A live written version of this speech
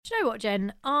Do you know what,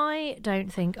 Jen? I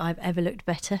don't think I've ever looked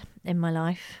better in my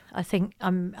life. I think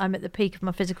I'm at the peak of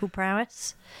my physical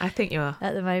prowess. I think you are.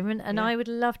 At the moment. And I would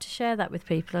love to share that with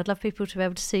people. I'd love people to be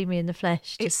able to see me in the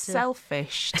flesh. It's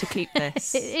selfish to keep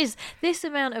this. It is. This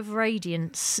amount of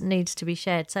radiance needs to be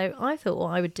shared. So I thought what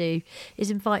I would do is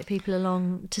invite people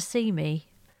along to see me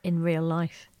in real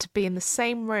life. To be in the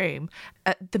same room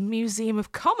at the Museum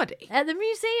of Comedy. At the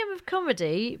Museum of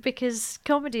Comedy, because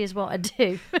comedy is what I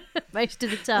do most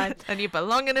of the time. And you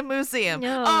belong in a museum.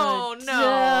 Oh,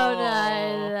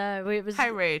 no. It was, how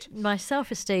rude. My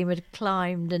self-esteem had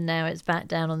climbed and now it's back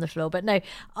down on the floor. But no,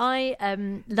 I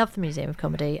love the Museum of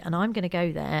Comedy and I'm going to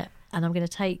go there and I'm going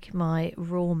to take my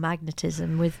raw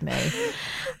magnetism with me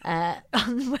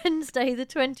on Wednesday, the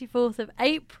 24th of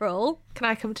April. Can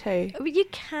I come too? You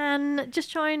can.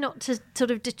 Just try not to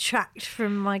sort of detract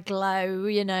from my glow,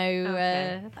 you know.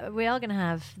 Okay. We are going to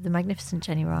have the magnificent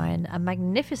Jenny Ryan, a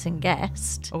magnificent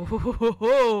guest. Oh.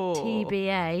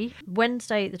 TBA.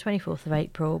 Wednesday, the 24th of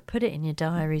April. Put it in your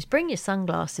diaries. Bring your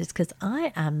sunglasses because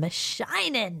I am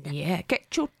shining. Yeah,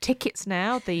 get your tickets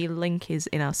now. The link is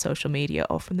in our social media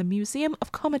or from the Museum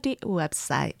of Comedy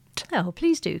website. Oh,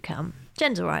 please do come.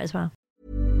 Jen's all right as well.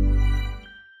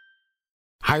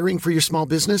 Hiring for your small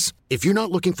business? If you're not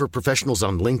looking for professionals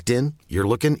on LinkedIn, you're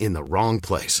looking in the wrong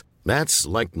place. That's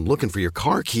like looking for your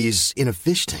car keys in a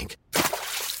fish tank.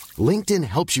 LinkedIn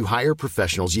helps you hire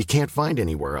professionals you can't find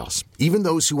anywhere else, even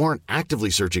those who aren't actively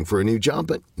searching for a new job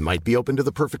but might be open to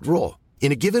the perfect role.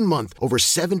 In a given month, over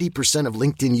 70% of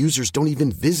LinkedIn users don't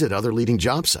even visit other leading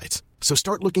job sites. So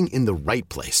start looking in the right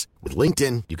place. With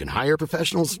LinkedIn, you can hire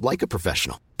professionals like a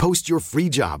professional. Post your free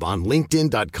job on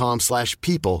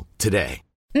linkedin.com/people today.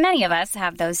 Many of us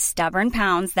have those stubborn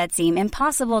pounds that seem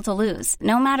impossible to lose,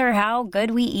 no matter how good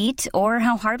we eat or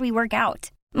how hard we work out.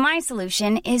 My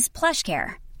solution is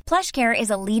PlushCare. PlushCare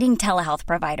is a leading telehealth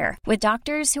provider with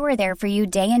doctors who are there for you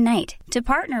day and night to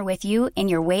partner with you in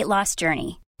your weight loss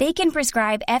journey. They can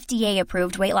prescribe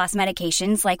FDA-approved weight loss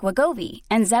medications like Wegovy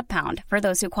and Zepbound for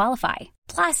those who qualify.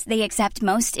 Plus, they accept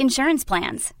most insurance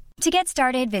plans. To get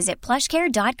started, visit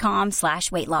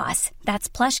plushcare.com/weightloss. That's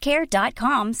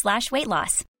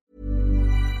plushcare.com/weightloss.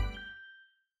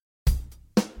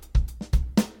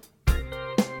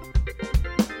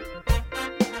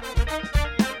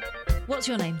 What's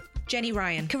your name? Jenny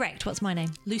Ryan. Correct. What's my name?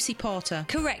 Lucy Porter.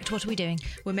 Correct. What are we doing?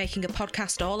 We're making a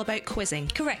podcast all about quizzing.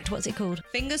 Correct. What's it called?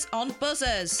 Fingers on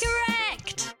Buzzers.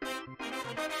 Correct.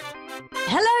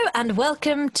 Hello and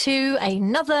welcome to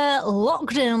another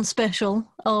lockdown special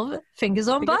of Fingers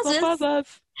on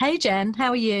Buzzers. Hey Jen,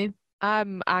 how are you?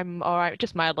 I'm all right,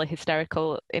 just mildly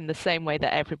hysterical in the same way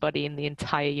that everybody in the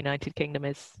entire United Kingdom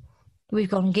is. We've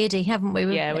gone giddy, haven't we?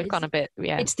 We've gone a bit,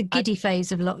 yeah. It's the giddy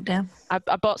phase of lockdown. I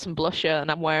bought some blusher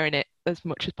and I'm wearing it as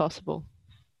much as possible.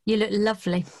 You look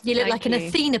lovely. You look Thank like an you.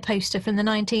 Athena poster from the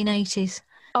 1980s.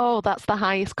 Oh, that's the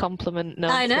highest compliment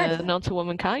known to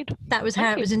womankind. That was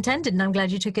how it was intended, and I'm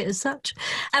glad you took it as such.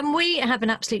 And we have an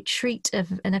absolute treat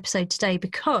of an episode today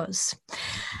because,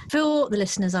 for the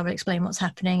listeners, I will explain what's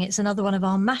happening. It's another one of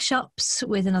our mashups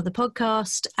with another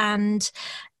podcast, and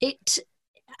it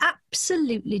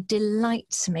absolutely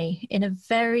delights me in a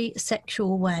very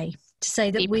sexual way to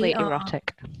say that Deeply we are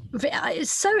erotic.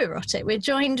 It's so erotic. We're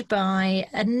joined by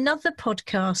another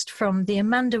podcast from the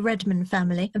Amanda Redman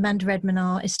family. Amanda Redman,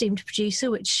 our esteemed producer,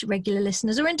 which regular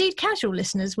listeners or indeed casual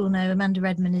listeners will know. Amanda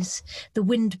Redman is the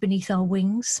wind beneath our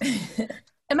wings.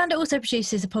 Amanda also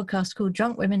produces a podcast called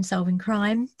Drunk Women Solving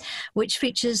Crime, which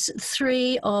features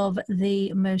three of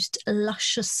the most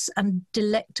luscious and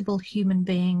delectable human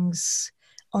beings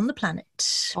on the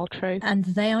planet. All true. And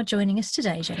they are joining us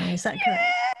today, Jenny. Is that correct?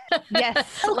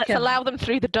 Yes, let's allow them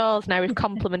through the doors now. We've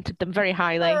complimented them very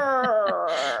highly.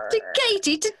 To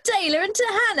Katie, to Taylor, and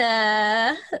to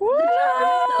Hannah.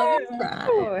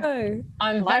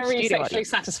 I'm Live very studio sexually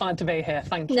satisfied to be here.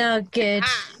 Thank you. No, good.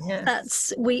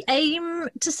 Yes. We aim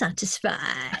to satisfy.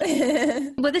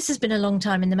 Well, this has been a long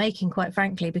time in the making, quite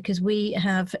frankly, because we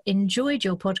have enjoyed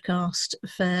your podcast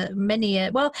for many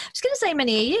years. Well, I was going to say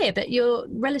many a year, but you're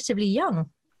relatively young.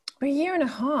 A year and a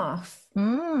half.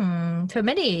 For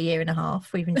many a year and a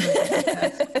half, we've enjoyed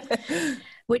the podcast,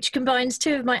 which combines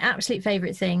two of my absolute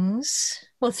favourite things.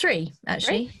 Well, three,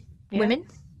 actually. Yeah. Women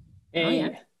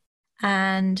Hey.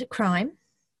 and crime.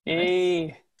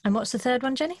 Hey. And what's the third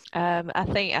one, Jenny?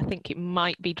 I think it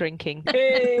might be drinking.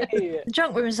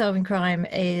 Drunk Women Solving Crime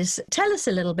is... Tell us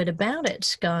a little bit about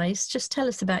it, guys. Just tell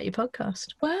us about your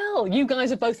podcast. Well, you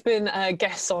guys have both been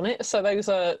guests on it, so those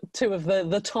are two of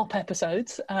the top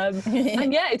episodes. And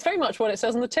yeah, it's very much what it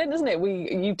says on the tin, isn't it?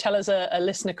 You tell us a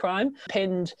listener crime,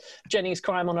 pinned Jenny's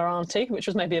crime on her auntie, which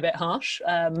was maybe a bit harsh,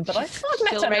 but I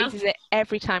still raises it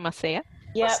every time I see her.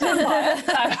 Yeah,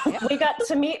 we got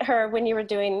to meet her when you were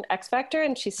doing X Factor,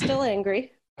 and she's still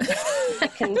angry. I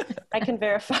can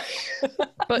verify.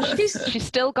 But she's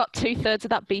still got 2/3 of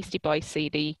that Beastie Boys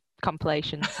CD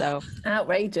compilation. So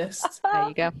outrageous. There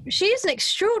you go. She is an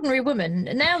extraordinary woman.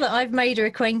 Now that I've made her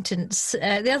acquaintance,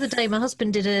 the other day my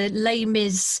husband did a Les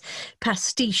Mis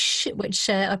pastiche, which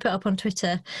I put up on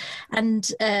Twitter,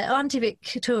 and Auntie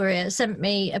Victoria sent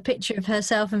me a picture of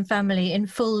herself and family in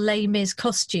full Les Mis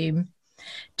costume,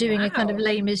 doing a kind of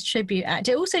Les Mis tribute act.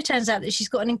 It also turns out that she's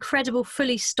got an incredible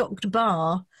fully stocked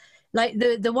bar, like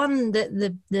the one that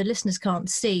the listeners can't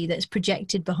see, that's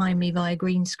projected behind me via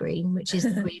green screen, which is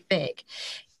the Queen Vic.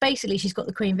 Basically, she's got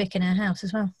the Queen Vic in her house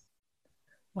as well.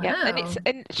 Wow. Yeah,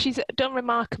 and she's done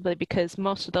remarkably, because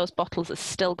most of those bottles have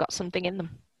still got something in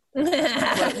them.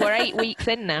 We're 8 weeks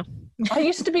in now. I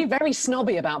used to be very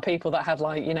snobby about people that had,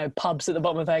 like, you know, pubs at the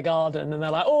bottom of their garden, and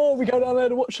they're like, oh, we go down there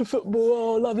to watch the football,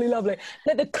 oh, lovely, lovely.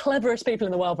 They're the cleverest people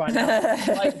in the world right now.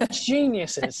 Like,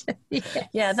 geniuses.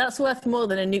 Yeah, that's worth more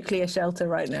than a nuclear shelter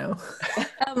right now.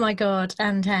 Oh my God,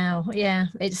 and how? Yeah,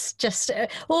 it's just...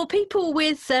 or people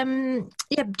with,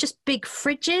 just big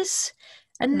fridges.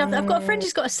 Another, I've got a friend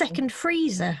who's got a second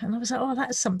freezer, and I was like, oh,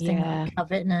 that's something I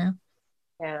love it now.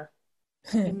 Yeah.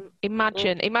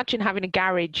 Imagine having a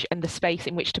garage and the space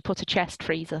in which to put a chest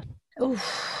freezer. You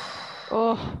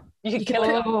could kill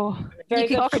it. Very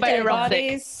good talk for about dead erotic.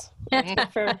 bodies,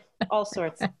 for all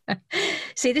sorts.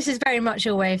 See, this is very much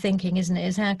your way of thinking, isn't it?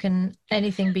 Is how can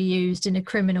anything be used in a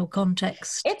criminal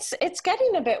context? It's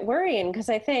getting a bit worrying, because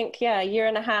I think, a year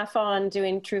and a half on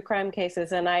doing true crime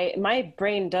cases, and my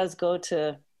brain does go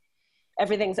to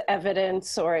everything's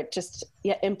evidence, or it just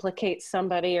implicates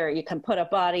somebody, or you can put a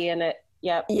body in it.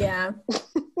 Yep. Yeah.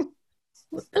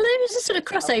 Well, there's a sort of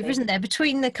crossover, isn't there,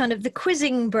 between the kind of the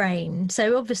quizzing brain.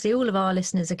 So obviously all of our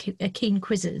listeners are keen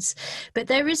quizzers, but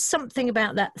there is something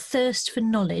about that thirst for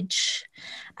knowledge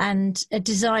and a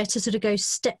desire to sort of go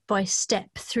step by step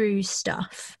through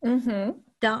stuff. Mm-hmm.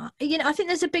 That, you know, I think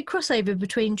there's a big crossover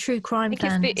between true crime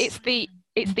fans. It's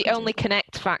the only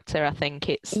connect factor. I think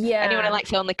it's anyone who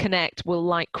likes only connect will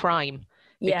like crime.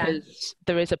 Because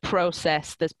there is a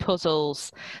process, there's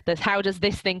puzzles, there's how does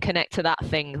this thing connect to that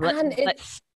thing.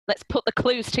 Let's put the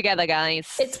clues together,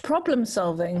 guys. It's problem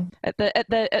solving. At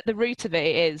the root of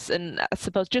it is, and I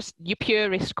suppose just your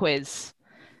purist quiz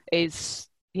is,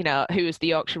 you know, who is the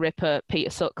Yorkshire Ripper, Peter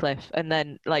Sutcliffe, and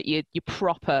then like your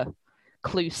proper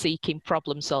clue-seeking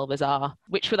problem solvers are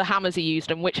which were the hammers he used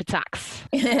and which attacks.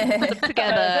 Put them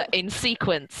together in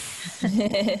sequence.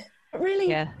 Really?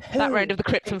 Yeah, that round of the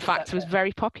Krypton Facts was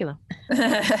very popular.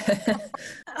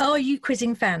 Are you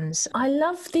quizzing fans? I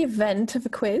love the event of a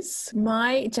quiz.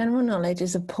 My general knowledge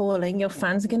is appalling. Your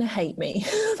fans are going to hate me.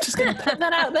 I'm just going to put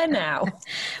that out there now.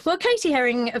 Well, Katie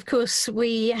Herring, of course,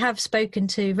 we have spoken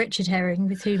to Richard Herring,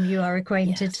 with whom you are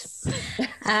acquainted.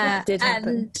 Yes. Did happen.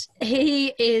 And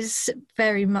he is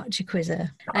very much a quizzer.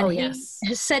 And he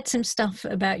has said some stuff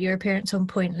about your appearance on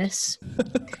Pointless.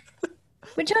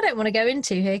 Which I don't want to go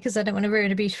into here because I don't want to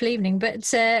ruin a beautiful evening. But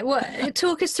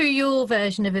talk us through your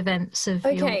version of events of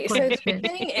your so the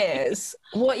thing is,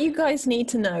 what you guys need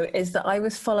to know is that I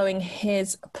was following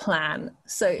his plan.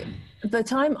 So the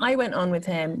time I went on with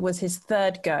him was his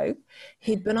third go.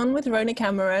 He'd been on with Rona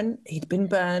Cameron. He'd been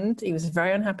burned. He was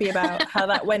very unhappy about how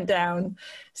that went down.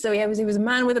 So he was a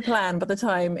man with a plan by the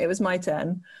time it was my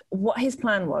turn. What his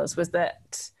plan was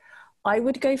that I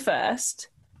would go first.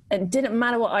 It didn't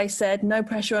matter what I said, no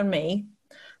pressure on me.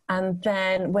 And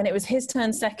then when it was his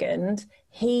turn second,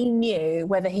 he knew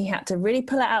whether he had to really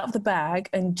pull it out of the bag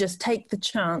and just take the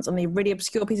chance on the really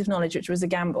obscure piece of knowledge, which was a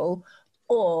gamble,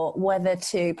 or whether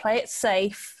to play it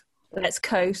safe, let's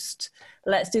coast,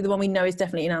 let's do the one we know is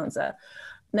definitely an answer.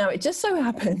 Now, it just so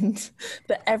happened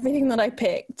that everything that I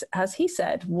picked, as he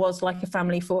said, was like a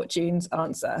Family Fortunes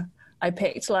answer. I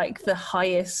picked like the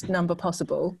highest number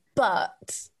possible,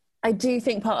 but I do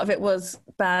think part of it was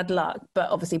bad luck, but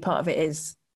obviously part of it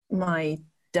is my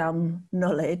dumb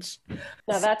knowledge.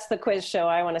 Now that's the quiz show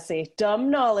I want to see. Dumb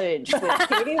knowledge with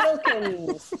Katie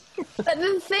Wilkins. But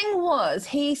the thing was,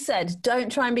 he said,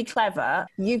 don't try and be clever.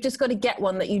 You've just got to get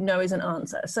one that you know is an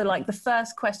answer. So like the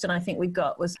first question I think we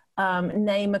got was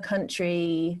name a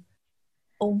country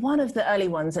or one of the early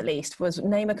ones at least, was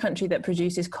name a country that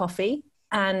produces coffee.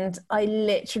 And I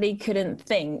literally couldn't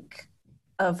think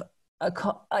of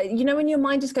you know, when your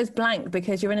mind just goes blank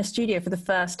because you're in a studio for the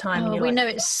first time. Oh, and we like, know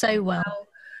it so well.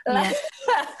 Yeah.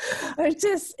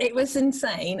 It was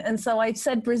insane. And so I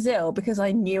said Brazil because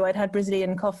I knew I'd had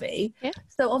Brazilian coffee. Yeah.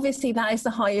 So obviously that is the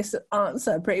highest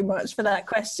answer pretty much for that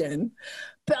question.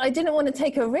 But I didn't want to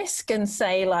take a risk and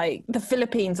say like the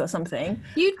Philippines or something.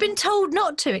 You'd been told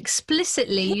not to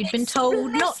explicitly. You'd been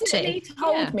told not to. He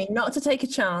told me not to take a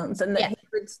chance and that he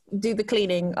would do the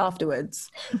cleaning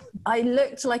afterwards. I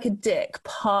looked like a dick,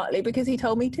 partly because he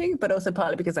told me to, but also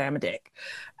partly because I am a dick.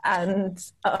 And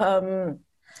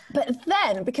but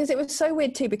then, because it was so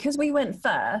weird too, because we went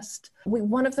first,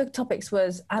 one of the topics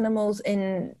was animals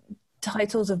in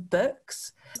titles of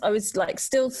books. I was like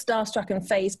still starstruck and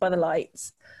fazed by the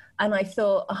lights. And I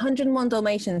thought 101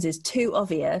 Dalmatians is too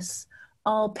obvious.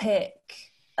 I'll pick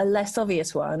a less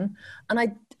obvious one. And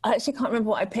I actually can't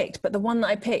remember what I picked, but the one that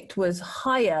I picked was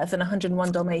higher than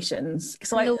 101 Dalmatians.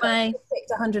 So I picked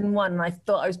 101 and I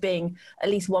thought I was being at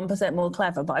least 1% more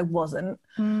clever, but I wasn't.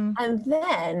 And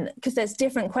then, because there's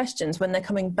different questions when they're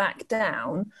coming back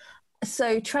down.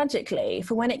 So tragically,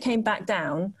 for when it came back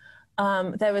down,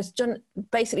 there was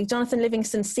basically Jonathan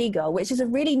Livingston Seagull, which is a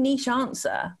really niche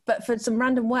answer. But for some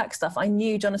random work stuff, I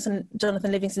knew Jonathan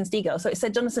Livingston Seagull. So it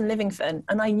said Jonathan Livingston,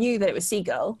 and I knew that it was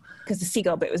seagull because the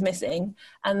seagull bit was missing.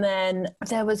 And then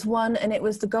there was one, and it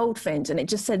was the goldfinch, and it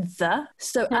just said the.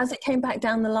 So as it came back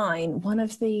down the line, one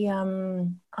of the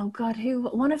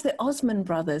one of the Osmond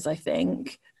brothers, I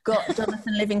think, got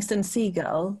Jonathan Livingston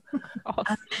Seagull.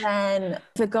 And then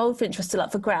the goldfinch was still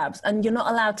up for grabs, and you're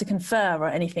not allowed to confer or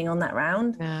anything on that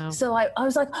round. No. So I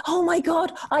was like, oh my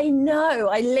God, I know.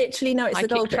 I literally know it's the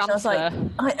goldfinch. I was like,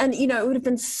 and you know, it would have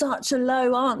been such a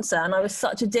low answer, and I was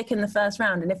such a dick in the first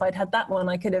round. And if I'd had that one,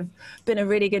 I could have been a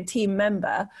really good team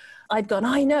member. I'd gone,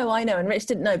 I know. And Rich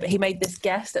didn't know, but he made this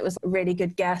guess that was a really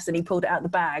good guess, and he pulled it out the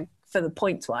bag for the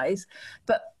points wise.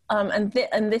 But and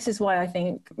this is why I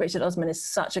think Richard Osman is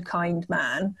such a kind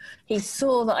man. He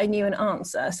saw that I knew an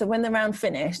answer. So when the round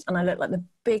finished and I looked like the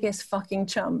biggest fucking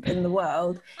chump in the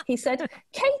world, he said,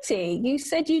 Katie, you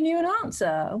said you knew an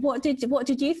answer. What did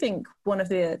you think one of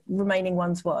the remaining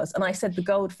ones was? And I said the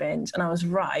goldfinch, and I was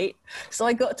right. So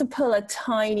I got to pull a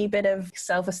tiny bit of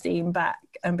self-esteem back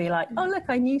and be like, oh, look,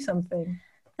 I knew something.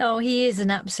 Oh, he is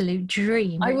an absolute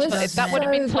dream. That would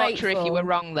have been torture if you were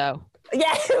wrong, though.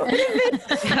 Yeah,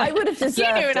 I would have deserved it.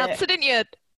 You knew an answer, didn't you?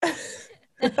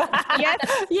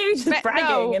 Yes, you just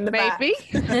bragging in the maybe.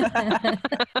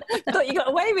 Thought you got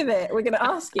away with it. We're going to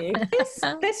ask you.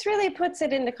 This really puts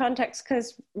it into context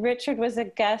because Richard was a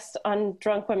guest on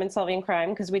Drunk Women Solving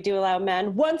Crime because we do allow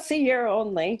men once a year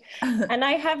only. And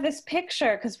I have this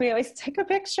picture because we always take a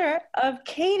picture of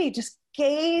Katie just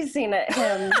gazing at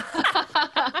him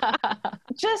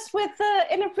just with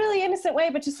in a really innocent way,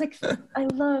 but just like, I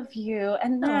love you.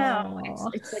 And now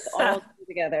it's like all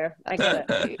together. I get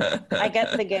it. I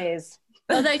get the gaze.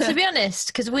 Although, to be honest,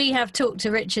 because we have talked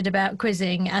to Richard about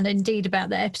quizzing and indeed about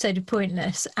the episode of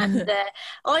Pointless, and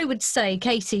I would say,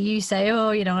 Katie, you say,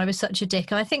 oh, you know, I was such a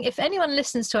dick. I think if anyone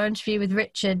listens to our interview with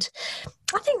Richard,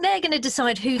 I think they're going to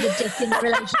decide who the dick in the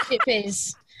relationship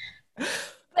is.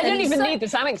 They don't even need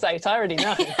this anecdote, I already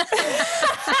know.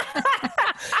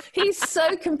 He's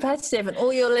so competitive, and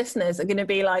all your listeners are going to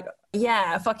be like,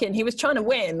 yeah, fucking, he was trying to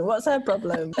win. What's her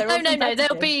problem? No,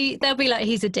 they'll be like,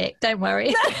 he's a dick, don't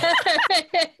worry.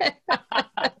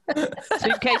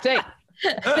 Sweet Katie.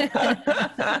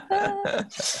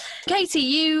 Katie,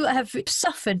 you have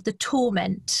suffered the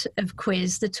torment of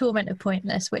quiz, the torment of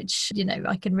Pointless, which, you know,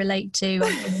 I can relate to.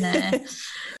 I've been there.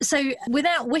 So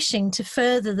without wishing to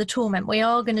further the torment, we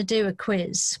are going to do a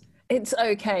quiz. It's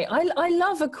okay. I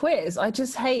love a quiz. I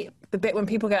just hate the bit when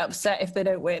people get upset if they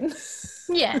don't win.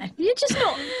 Yeah, you're just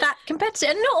not that competitive.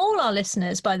 And not all our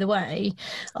listeners, by the way,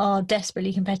 are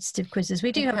desperately competitive quizzes.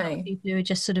 We do have a lot of people who are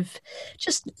just sort of,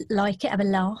 just like it, have a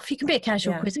laugh. You can be a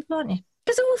casual quizzer, can't you?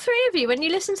 Because all three of you, when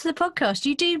you listen to the podcast,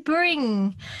 you do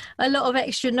bring a lot of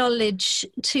extra knowledge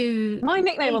to... My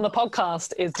nickname on the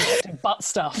podcast is Detective Butt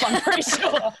Stuff. I'm pretty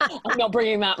sure I'm not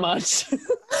bringing that much.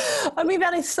 I mean,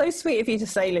 that is so sweet of you to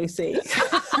say, Lucy.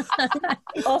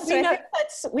 Also, I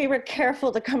think we were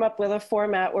careful to come up with a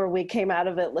format where we came out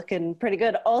of it looking pretty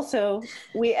good. Also,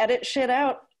 we edit shit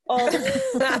out all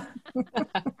the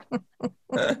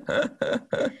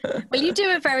Well, you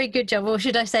do a very good job, or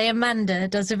should I say Amanda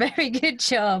does a very good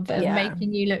job of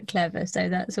making you look clever, so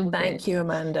that's all Thank you,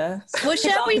 Amanda. Well,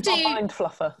 shall we do... Mind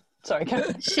fluffer. Sorry,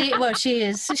 Karen. She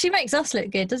is. She makes us look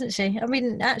good, doesn't she? I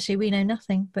mean, actually, we know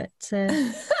nothing, but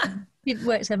It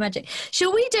works her magic.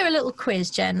 Shall we do a little quiz,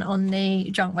 Jen, on the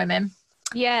drunk women?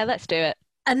 Yeah, let's do it.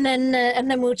 And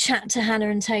then we'll chat to Hannah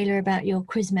and Taylor about your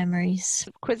quiz memories.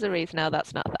 Quizzeries, no,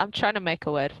 that's not. I'm trying to make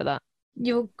a word for that.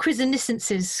 Your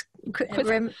quiziniscences.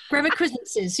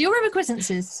 Reminiscences. Your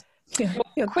reminiscences.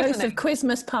 Your ghost of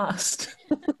Quizmas past.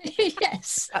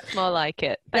 Yes. That's more like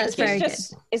it. That's very good.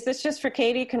 Is this just for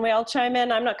Katie? Can we all chime in?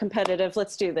 I'm not competitive.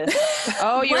 Let's do this.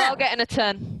 Oh, you're all getting a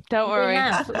turn. Don't worry.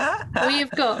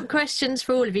 We've got questions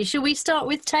for all of you. Shall we start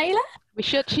with Taylor? We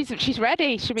should. She's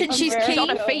ready. She's on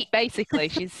her feet, basically.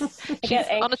 She's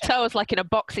on her toes, like in a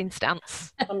boxing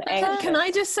stance. Can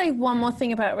I just say one more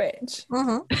thing about Rich?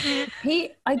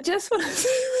 I just want to say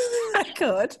for the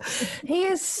record, he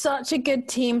is such a good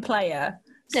team player.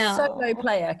 Solo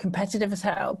player, competitive as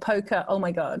hell, poker, oh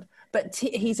my God. But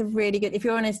he's a really good, if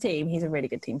you're on his team, he's a really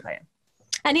good team player.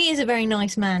 And he is a very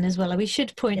nice man as well. We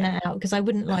should point that out because I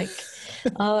wouldn't like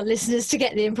our listeners to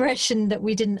get the impression that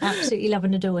we didn't absolutely love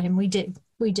and adore him. We do.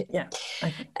 Yeah.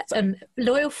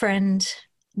 Loyal friend,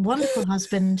 wonderful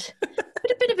husband,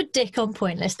 but a bit of a dick on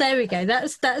Pointless. There we go.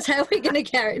 That's how we're going to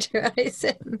characterise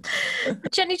him.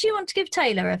 Jenny, do you want to give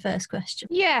Taylor a first question?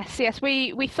 Yes.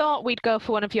 We thought we'd go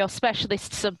for one of your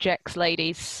specialist subjects,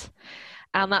 ladies.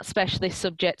 And that specialist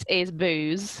subject is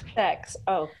booze. Sex.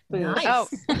 Oh, booze. Nice. Oh.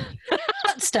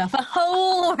 Hot stuff. A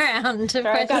whole round. Of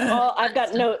I've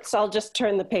got notes. I'll just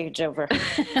turn the page over.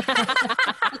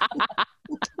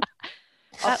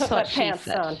 I'll put my pants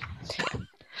on.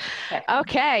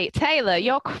 Okay, Taylor,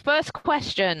 your first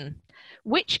question.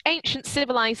 Which ancient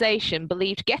civilization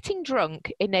believed getting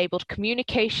drunk enabled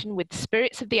communication with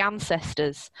spirits of the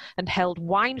ancestors and held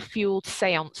wine-fueled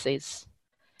seances?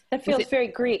 That feels very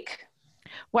Greek.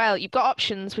 Well, you've got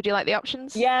options. Would you like the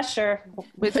options? Yeah, sure.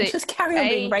 Was it just carry on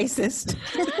being racist?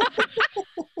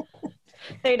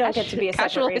 They don't get to be a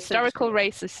casual racist. historical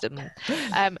race system.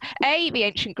 A, the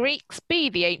ancient Greeks. B,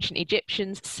 the ancient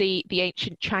Egyptians. C, the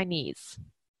ancient Chinese.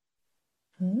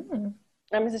 I'm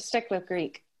going to stick with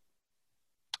Greek.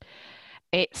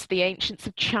 It's the ancients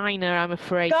of China, I'm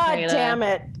afraid. God Taylor. damn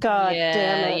it. God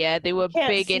damn it. Yeah, they were Can't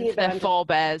big see into their them.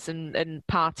 forebears and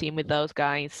partying with those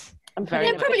guys. I'm Very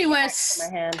There much. probably were. my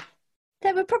hand.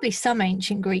 There were probably some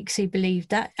ancient Greeks who believed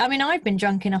that. I mean, I've been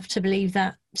drunk enough to believe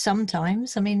that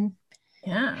sometimes. I mean,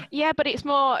 Yeah. Yeah, but it's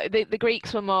more the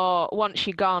Greeks were more once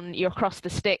you're gone, you're across the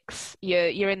sticks,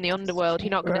 you're in the underworld, you're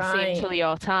not going to see Right. until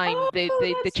your time. Oh, The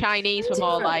that's Chinese were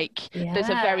more different. like there's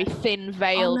a Yeah. very thin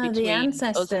veil Honor the between us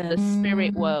and the ancestors.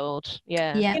 spirit world.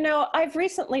 Yeah. yeah. You know, I've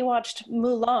recently watched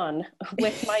Mulan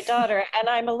with my daughter, and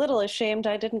I'm a little ashamed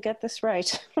I didn't get this right.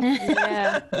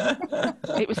 Yeah.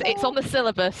 It's on the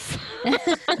syllabus.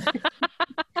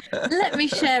 Let me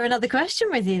share another question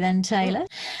with you then, Taylor.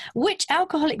 Which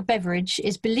alcoholic beverage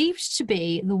is believed to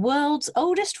be the world's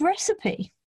oldest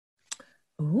recipe?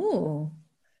 Ooh.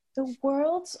 The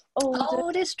world's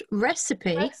oldest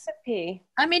Recipe? recipe.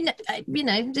 I mean,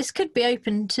 this could be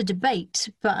open to debate,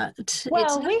 but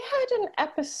Well, we had an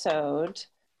episode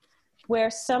where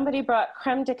somebody brought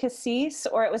creme de cassis,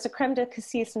 or it was a creme de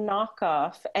cassis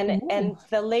knockoff, and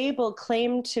the label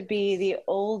claimed to be the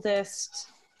oldest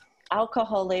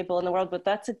alcohol label in the world, but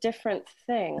that's a different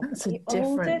thing. That's the a different.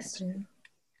 oldest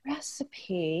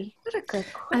recipe. What a good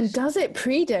question. And does it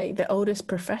predate the oldest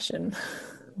profession?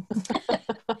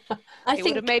 I It would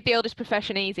think have made the oldest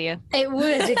profession easier. it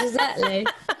would, exactly.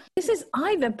 This is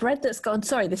either bread that's gone.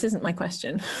 Sorry, this isn't my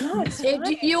question. No, it's You're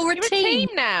a You're a team. team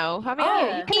now. I mean,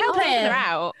 Oh, you can help each other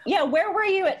out. Yeah, where were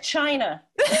you at China,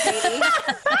 lady?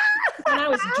 When I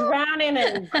was drowning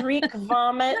in Greek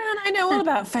vomit? Man, I know all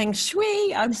about feng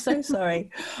shui. I'm so sorry.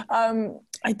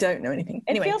 I don't know anything. It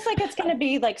Anyway, feels like it's going to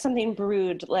be like something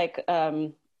brewed, like,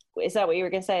 is that what you were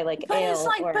going to say? Like but ale? it's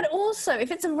like, or... but also if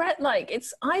it's a red, like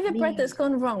it's either bread that's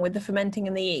gone wrong with the fermenting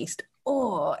in the yeast,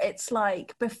 or it's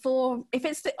like before. If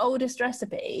it's the oldest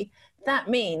recipe, that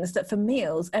means that for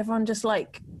meals, everyone just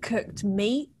like cooked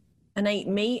meat and ate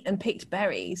meat and picked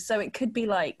berries. So it could be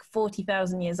like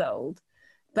 40,000 years old,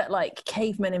 but like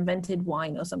cavemen invented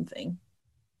wine or something.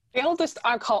 The oldest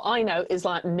alcohol I know is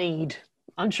like mead.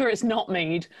 I'm sure it's not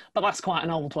mead, but that's quite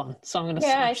an old one. So I'm going to I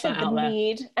smash said that the out there.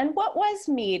 mead. And what was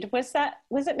mead? Was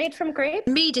it made from grape?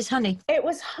 Mead is honey. It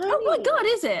was honey. Oh my God,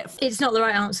 is it? It's not the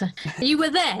right answer. You were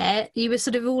there. You were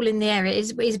sort of all in the area.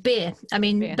 Is beer. I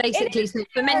mean, Beer. basically, it's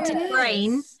fermented It is.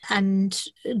 grain and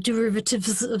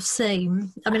derivatives of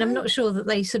same. I mean, I'm not sure that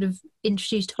they sort of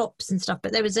introduced hops and stuff,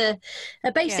 but there was a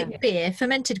basic beer,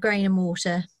 fermented grain and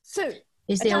water. So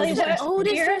Is the Italian oldest beer. recipe.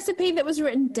 oldest Beer? recipe that was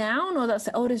written down, or that's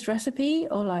the oldest recipe,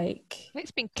 or like?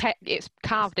 It's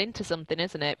carved into something,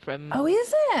 isn't it? From Oh,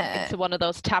 is it? into one of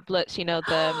those tablets,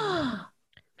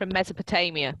 from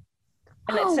Mesopotamia.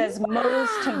 And it says Mos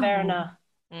Taverna.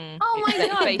 Oh my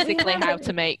God. Basically how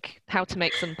to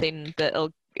make something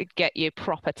that'll get you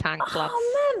proper tank lads.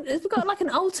 Oh man, we've got like an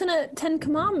alternate 10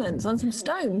 Commandments on some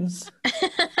stones.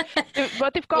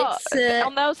 Well, they've got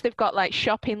on those. They've got like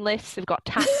shopping lists. They've got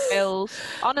tax bills.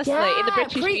 Honestly, in the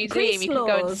British Museum, you can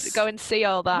go and see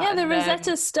all that. Yeah, the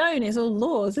Rosetta Stone is all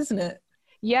laws, isn't it?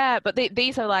 Yeah, but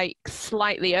these are like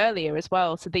slightly earlier as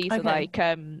well. So these are like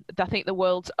I think the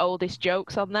world's oldest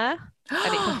jokes on there,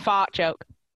 and it's a fart joke.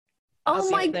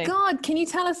 Oh my God! Can you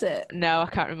tell us it? No, I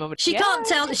can't remember. She can't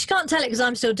tell it because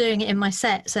I'm still doing it in my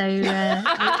set. So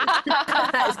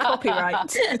that is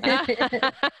copyright.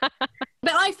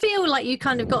 But I feel like you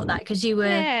kind of got that because you were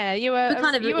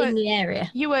kind of in the area.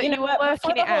 You were working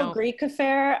before the it whole out. Greek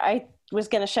affair, I was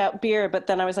going to shout beer, but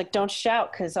then I was like, don't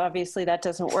shout, because obviously that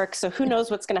doesn't work. So who knows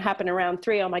what's going to happen in round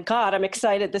 3? Oh my God, I'm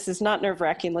excited. This is not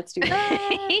nerve-wracking. Let's do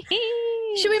that.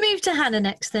 Should we move to Hannah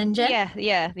next then, Jen?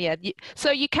 Yeah.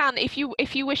 So you can, if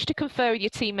you wish to confer with your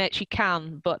teammates, you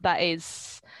can. But that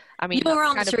is, I mean, your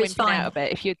that's answer kind of is fine. out a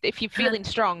bit. If you're feeling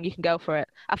strong, you can go for it.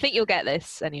 I think you'll get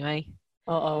this anyway.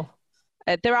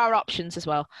 There are options as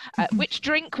well. Which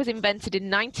drink was invented in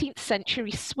 19th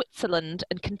century Switzerland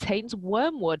and contains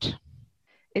wormwood?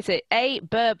 Is it A,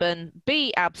 bourbon,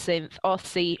 B, absinthe, or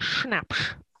C,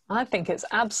 schnapps? I think it's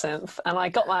absinthe, and I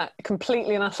got that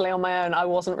completely and utterly on my own. I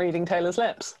wasn't reading Taylor's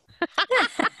lips.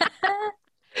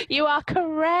 You are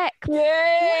correct.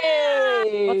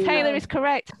 Yay! Well, Taylor is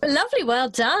correct. Lovely, well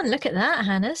done. Look at that,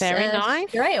 Hannah. Very nice.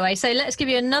 Straight away. So let's give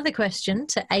you another question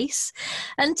to Ace.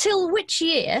 Until which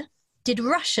year did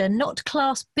Russia not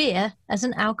class beer as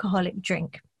an alcoholic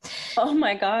drink? Oh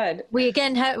my God. We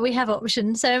again have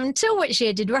options. So until which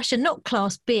year did Russia not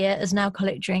class beer as an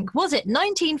alcoholic drink? Was it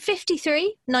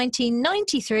 1953,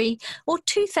 1993, or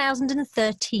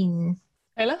 2013?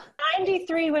 Taylor?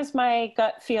 93 was my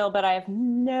gut feel, but I have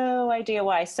no idea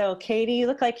why. So Katie, you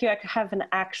look like you have an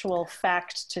actual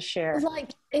fact to share. Like,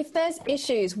 if there's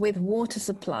issues with water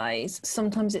supplies,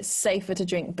 sometimes it's safer to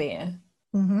drink beer.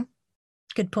 Mm-hmm.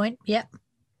 Good point. Yep.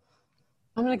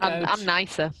 I'm going to go. I'm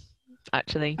nicer,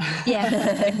 actually.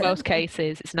 Yeah. In most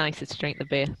cases, it's nicer to drink the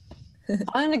beer.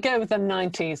 I'm going to go with the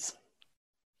 90s.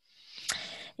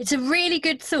 It's a really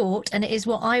good thought, and it is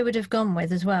what I would have gone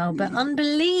with as well. But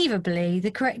unbelievably,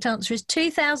 the correct answer is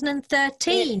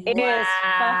 2013. It is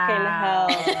fucking hell.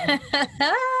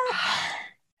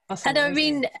 And I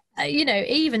mean,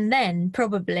 even then,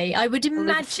 probably, I would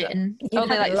imagine...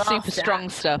 Only like super strong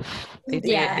stuff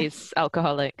is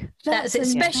alcoholic. That's it.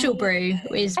 Special brew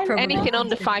is probably... Anything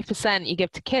under 5% you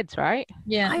give to kids, right?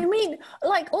 Yeah. I mean,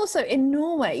 like, also in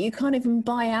Norway, you can't even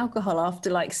buy alcohol after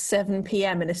like 7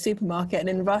 p.m. in a supermarket. And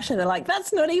in Russia, they're like,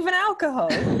 that's not even alcohol.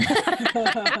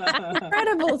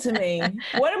 Incredible to me.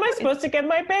 What am I supposed to get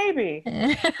my baby?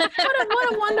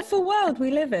 What a wonderful world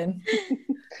we live in.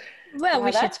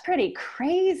 Well, that's pretty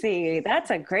crazy. That's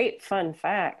a great fun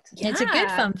fact. Yeah. It's a good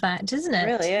fun fact, isn't it?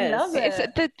 It really is. Love it.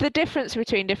 It's the difference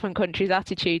between different countries'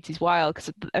 attitudes is wild,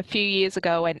 because a few years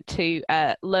ago I went to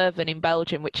Leuven in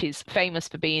Belgium, which is famous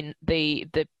for being the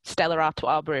Stella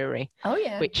Artois brewery. Oh,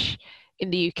 yeah. Which in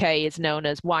the UK is known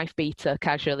as wife beater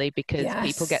casually, because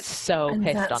people get so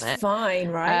pissed on it. That's fine,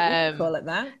 right? Call it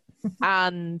that.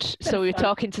 And so we were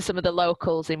talking to some of the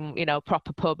locals in,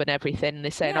 proper pub and everything, and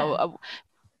they're saying,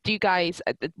 do you guys,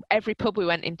 every pub we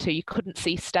went into, you couldn't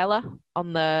see Stella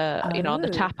on the, on the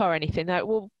tap or anything. Like,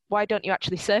 well, why don't you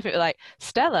actually serve it? We're like,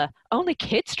 Stella? Only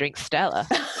kids drink Stella.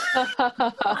 What?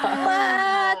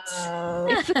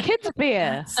 It's a kid's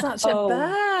beer. Such a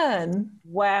burn.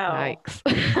 Wow. Yikes.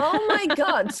 Oh my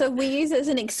God. So we use it as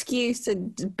an excuse to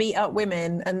beat up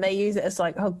women, and they use it as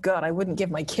like, oh God, I wouldn't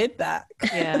give my kid that.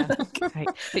 Yeah. Right.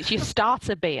 It's your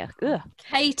starter beer. Ugh.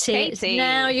 Katie, it's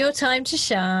now your time to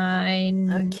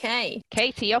shine. Okay.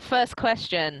 Katie, your first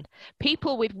question.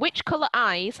 People with which colour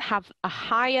eyes have a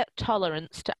higher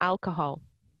tolerance to alcohol?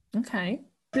 Okay.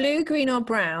 Blue, green, or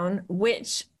brown,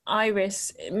 which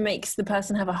iris makes the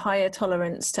person have a higher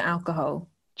tolerance to alcohol?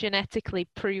 Genetically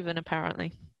proven,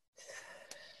 apparently.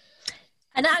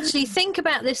 And actually, think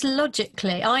about this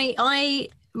logically. I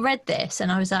read this and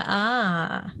I was like,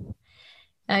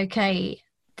 okay,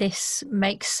 this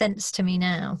makes sense to me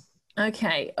now.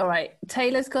 Okay, all right.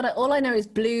 Taylor's got it. All I know is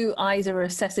blue eyes are a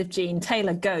recessive gene.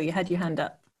 Taylor, go. You had your hand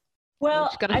up.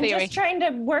 Well, I'm just trying to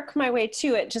work my way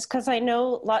to it, just because I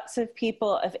know lots of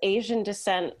people of Asian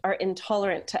descent are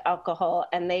intolerant to alcohol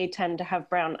and they tend to have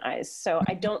brown eyes. So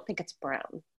I don't think it's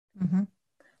brown. Mm-hmm.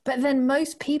 But then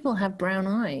most people have brown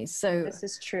eyes. So this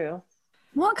is true.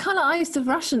 What colour eyes do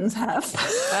Russians have?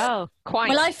 Oh, quite.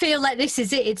 Well, I feel like this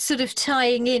is it. It's sort of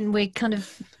tying in. We're kind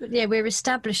of, we're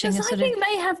establishing a Because I sort think of.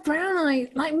 they have brown eyes.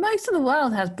 Like most of the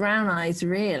world has brown eyes,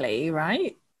 really,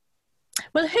 right?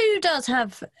 Well, who does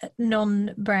have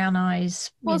non-brown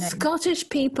eyes? Well, you know? Scottish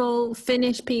people,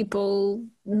 Finnish people,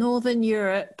 Northern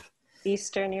Europe,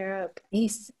 Eastern Europe.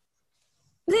 East.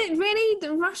 Did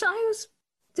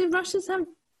Russians have?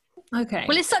 Okay.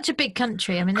 Well, it's such a big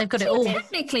country. I mean, they've got it all.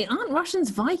 Technically, aren't Russians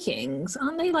Vikings?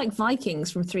 Aren't they like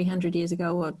Vikings from 300 years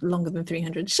ago or longer than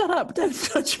 300? Shut up, don't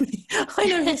judge me. I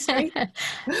know history.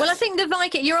 Well, I think the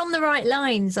Viking, you're on the right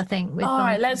lines, I think. With All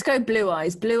right, Vikings. let's go blue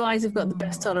eyes. Blue eyes have got the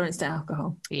best tolerance to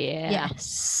alcohol. Yeah.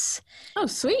 Yes. Oh,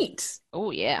 sweet.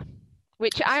 Oh, yeah.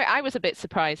 Which I was a bit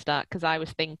surprised at because I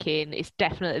was thinking it's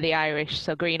definitely the Irish,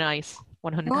 so green eyes,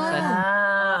 100%.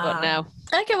 But no.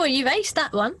 Okay, well, you've aced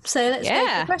that one. So let's go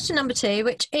Yeah. to question number 2,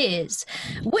 which is,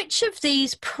 which of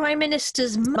these Prime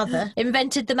Minister's mother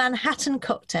invented the Manhattan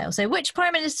cocktail? So which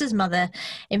Prime Minister's mother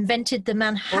invented the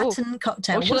Manhattan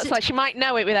cocktail? Oh, she Was looks it- like she might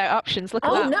know it without options. Look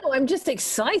at Oh, that. no, I'm just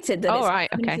excited that Oh, it's right,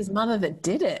 okay. his mother that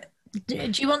did it. Do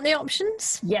you want the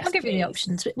options? Yes, I'll give you the please.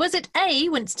 options. Was it A,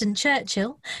 Winston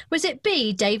Churchill? Was it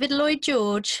B, David Lloyd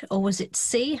George? Or was it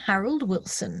C, Harold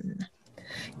Wilson?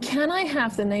 Can I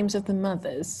have the names of the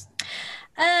mothers?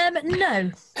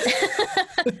 No.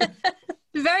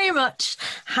 Very much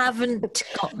haven't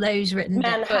got those written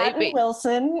down. Manhattan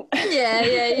Wilson.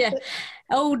 Yeah.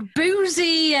 Old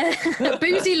boozy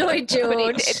Lloyd But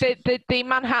George. the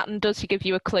Manhattan does give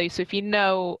you a clue. So if you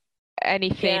know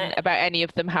anything about any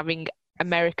of them having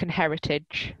American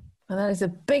heritage. Well, that is a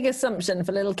big assumption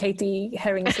for little Katie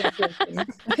Herrington.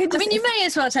 I mean, you may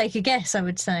as well take a guess, I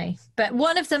would say. But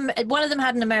one of them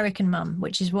had an American mum,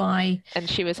 which is why. And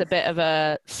she was a bit of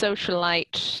a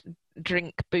socialite,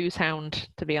 drink booze hound,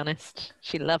 to be honest.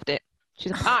 She loved it.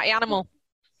 She's a party animal.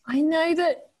 I know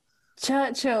that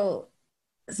Churchill,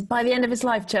 by the end of his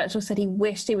life, Churchill said he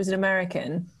wished he was an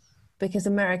American because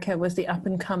America was the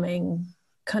up-and-coming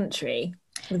country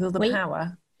with all the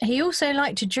power. He also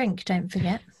liked to drink, don't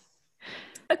forget.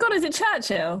 Oh, God, is it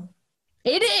Churchill?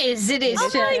 It is Oh, my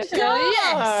Churchill, God.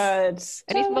 yes.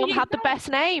 And his mum had the best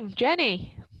name,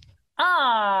 Jenny.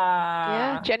 Ah.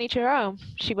 Yeah, Jenny Jerome.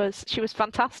 She was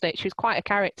fantastic. She was quite a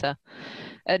character.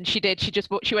 And she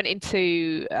went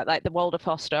into like the Waldorf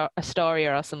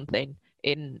Astoria or something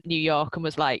in New York and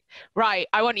was like, right,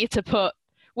 I want you to put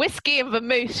whiskey and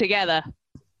vermouth together.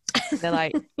 And they're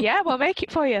like, yeah, we'll make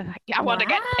it for you. I want to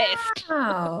get pissed,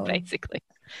 basically.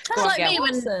 That's like me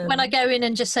when I go in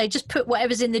and just say, just put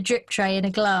whatever's in the drip tray in a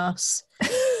glass.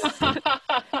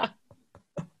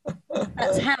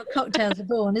 That's how cocktails are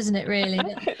born, isn't it, really?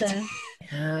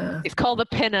 It's called the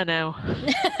pinner now.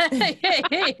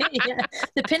 Yeah.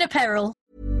 The pinner peril.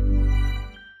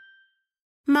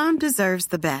 Mom deserves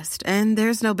the best, and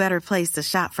there's no better place to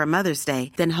shop for Mother's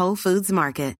Day than Whole Foods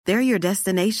Market. They're your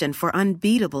destination for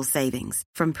unbeatable savings,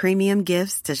 from premium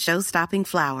gifts to show-stopping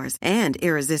flowers and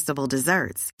irresistible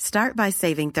desserts. Start by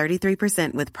saving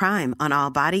 33% with Prime on all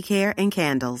body care and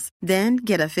candles. Then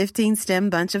get a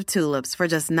 15-stem bunch of tulips for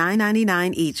just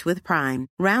 $9.99 each with Prime.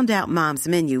 Round out Mom's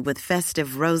menu with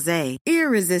festive rosé,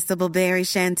 irresistible berry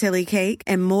chantilly cake,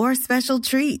 and more special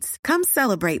treats. Come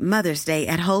celebrate Mother's Day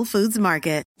at Whole Foods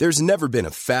Market. There's never been a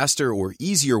faster or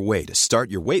easier way to start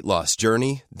your weight loss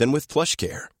journey than with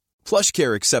PlushCare.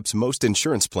 PlushCare accepts most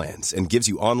insurance plans and gives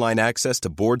you online access to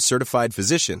board-certified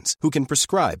physicians who can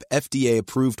prescribe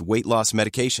FDA-approved weight loss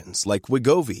medications like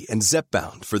Wegovy and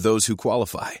Zepbound for those who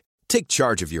qualify. Take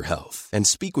charge of your health and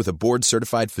speak with a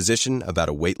board-certified physician about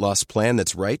a weight loss plan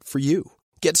that's right for you.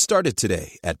 Get started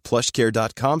today at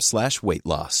plushcare.com/weight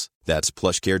loss. That's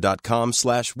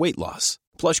plushcare.com/weight loss.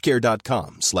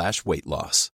 plushcare.com/weight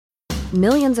loss.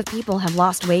 Millions of people have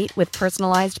lost weight with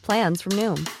personalized plans from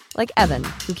Noom. Like Evan,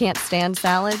 who can't stand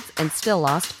salads and still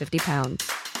lost 50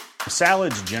 pounds.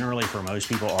 Salads generally for most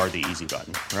people are the easy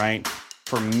button, right?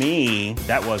 For me,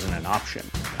 that wasn't an option.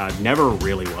 I never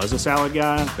really was a salad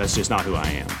guy. That's just not who I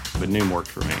am. But Noom worked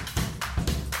for me.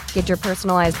 Get your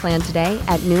personalized plan today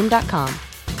at Noom.com.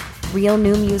 Real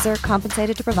Noom user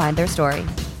compensated to provide their story.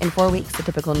 In 4 weeks, the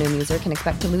typical Noom user can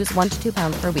expect to lose 1 to 2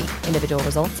 pounds per week. Individual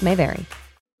results may vary.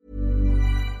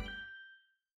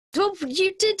 Well,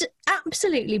 you did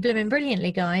absolutely blooming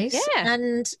brilliantly, guys. Yeah.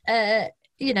 And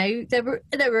there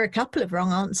were a couple of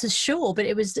wrong answers, sure, but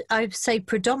it was, I'd say,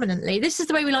 predominantly. This is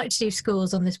the way we like to do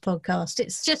scores on this podcast.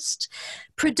 It's just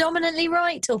predominantly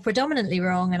right or predominantly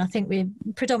wrong, and I think we're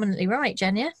predominantly right,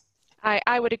 Jen, yeah?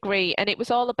 I would agree, and it was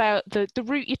all about the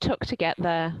route you took to get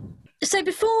there. So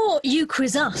before you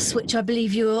quiz us, which I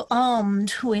believe you're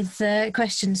armed with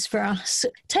questions for us,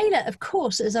 Taylor, of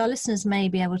course, as our listeners may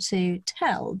be able to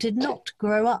tell, did not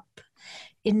grow up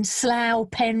in Slough,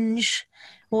 Penge,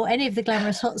 or any of the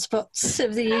glamorous hotspots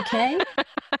of the UK.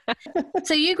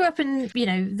 So you grew up in,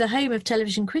 the home of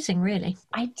television quizzing, really.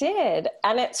 I did.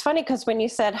 And it's funny because when you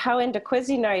said, how into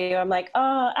quizzing are you? I'm like,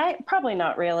 I probably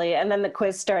not really. And then the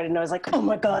quiz started and I was like, oh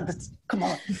my God, come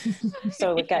on.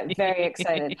 So we got very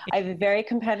excited. I have a very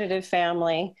competitive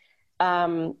family.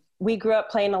 We grew up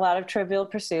playing a lot of Trivial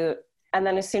Pursuit. And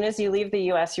then as soon as you leave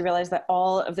the US, you realize that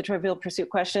all of the Trivial Pursuit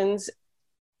questions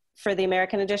for the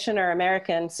American edition are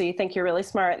American. So you think you're really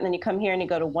smart. And then you come here and you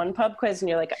go to one pub quiz and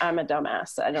you're like, I'm a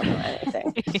dumbass. I don't know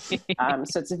anything.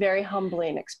 So it's a very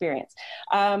humbling experience.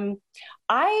 I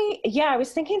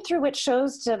was thinking through which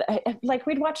shows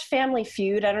we'd watch Family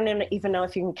Feud. I don't even know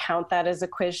if you can count that as a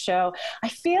quiz show. I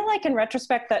feel like in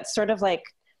retrospect, that's sort of like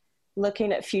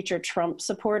looking at future Trump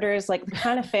supporters, like the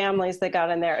kind of families that got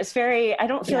in there. It's very, I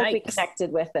don't feel like we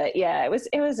connected with it. Yeah, it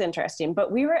was interesting, but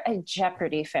we were a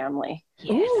Jeopardy family.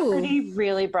 Jeopardy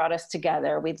really brought us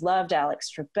together. We loved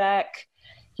Alex Trebek.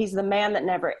 He's the man that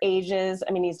never ages.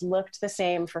 I mean, he's looked the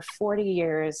same for 40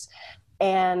 years.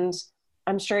 And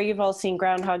I'm sure you've all seen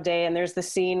Groundhog Day, and there's the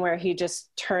scene where he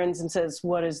just turns and says,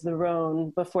 what is the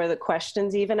roan, before the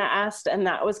question's even asked. And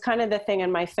that was kind of the thing in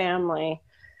my family,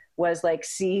 was like,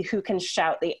 see who can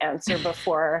shout the answer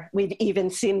before we've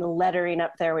even seen the lettering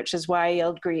up there, which is why I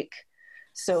yelled Greek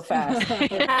so fast.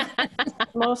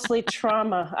 Mostly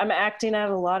trauma. I'm acting out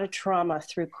a lot of trauma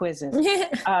through quizzes.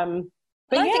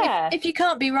 But I think if you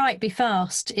can't be right, be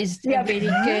fast is a really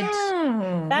good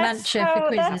mantra for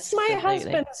quizzes. That's my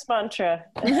husband's mantra.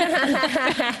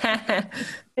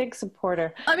 Big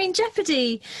supporter. I mean,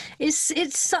 Jeopardy it's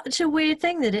such a weird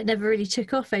thing that it never really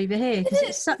took off over here because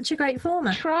it's such a great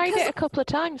format. Tried it a couple of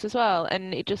times as well,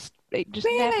 and it just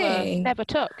really? never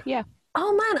took. Yeah.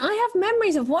 Oh man, I have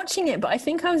memories of watching it, but I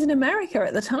think I was in America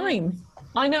at the time.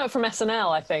 I know it from SNL,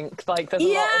 I think. Like, there's a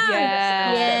lot of...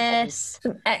 Yes.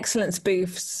 Some excellent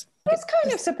spoofs. It's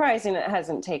kind of surprising it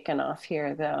hasn't taken off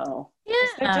here, though. Yeah.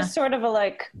 They're just sort of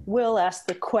we'll ask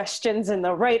the questions in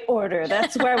the right order.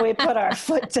 That's where we put our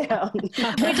foot down. We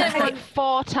did it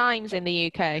 4 times in the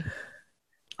UK.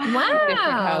 Wow. Different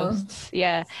hosts.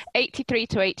 Yeah. 83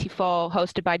 to 84,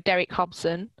 hosted by Derek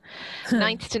Hobson.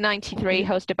 90 to 93,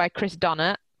 hosted by Chris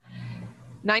Donat.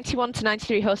 91 to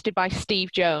 93, hosted by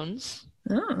Steve Jones.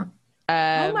 Oh.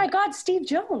 Oh my God, Steve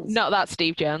Jones. Not that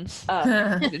Steve Jones.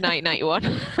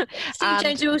 1991. Steve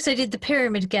Jones also did the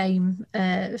Pyramid Game,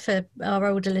 for our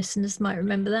older listeners might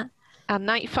remember that. And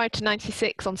 95 to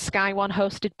 96 on Sky One,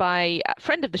 hosted by a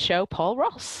friend of the show, Paul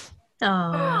Ross.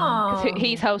 Oh,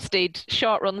 He's hosted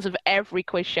short runs of every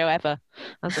quiz show ever,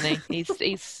 hasn't he?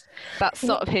 He's that's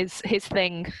sort of his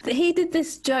thing. He did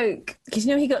this joke because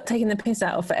he got taken the piss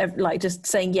out of for just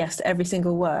saying yes to every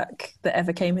single work that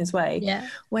ever came his way. Yeah.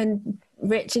 When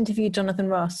Rich interviewed Jonathan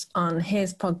Ross on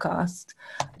his podcast,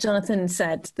 Jonathan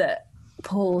said that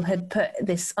Paul had put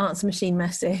this answer machine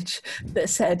message that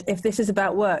said, if this is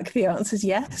about work, the answer's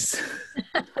yes.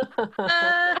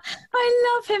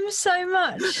 I love him so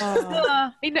much.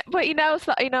 But he knows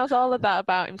that, he knows all of that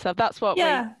about himself. That's what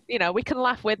we can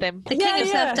laugh with him. The king of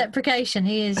self-deprecation.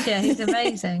 He is, he's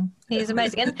amazing. He's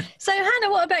amazing. And so,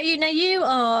 Hannah, what about you? Now, you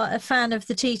are a fan of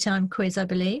the Tea Time quiz, I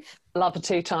believe. Love a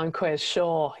tea time quiz,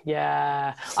 sure,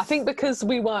 yeah. I think because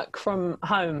we work from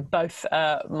home, both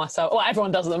myself, well,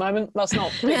 everyone does at the moment, that's not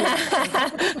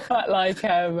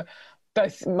but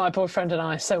both my boyfriend and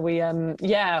I, so we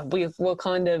will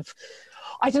kind of,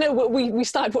 I don't know, we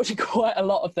started watching quite a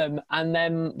lot of them, and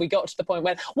then we got to the point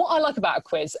where what I like about a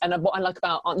quiz and what I like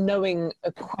about knowing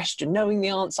a question, knowing the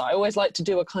answer, I always like to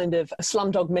do a kind of a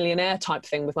Slumdog Millionaire type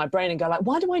thing with my brain and go like,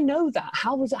 why do I know that?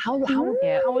 How was it? How was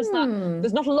that?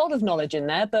 There's not a lot of knowledge in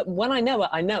there, but when I know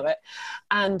it.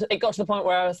 And it got to the point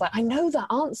where I was like, I know that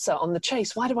answer on The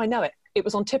Chase. Why do I know it? It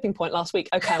was on Tipping Point last week.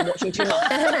 Okay, I'm watching too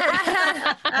much.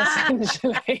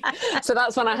 Essentially. So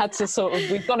that's when I had to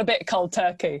we've gone a bit cold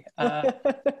turkey now.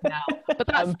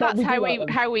 But that's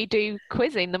how we do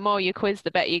quizzing. The more you quiz,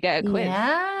 the better you get at quiz.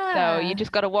 Yeah. So you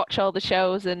just got to watch all the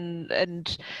shows,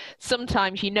 and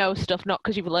sometimes you know stuff not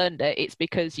because you've learned it, it's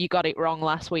because you got it wrong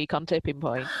last week on Tipping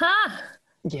Point.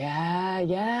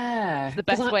 Yeah. It's the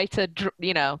best way to,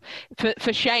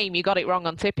 for shame, you got it wrong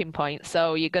on Tipping Point,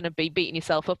 so you're going to be beating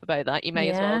yourself up about that. You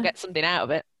may as well get something out of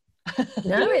it.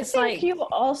 No, it's like you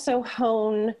also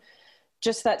hone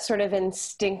just that sort of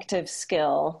instinctive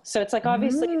skill. So it's like,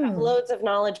 obviously you have loads of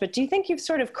knowledge, but do you think you've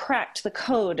sort of cracked the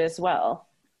code as well,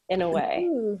 in a way?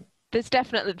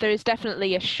 there is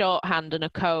definitely a shorthand and a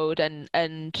code,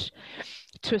 and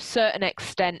to a certain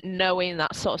extent knowing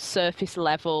that sort of surface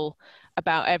level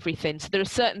about everything. So there are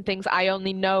certain things I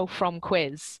only know from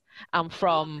quiz and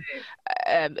from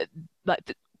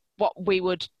what we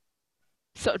would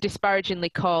sort of disparagingly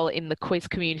call in the quiz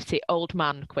community old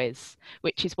man quiz,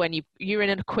 which is when you're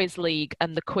in a quiz league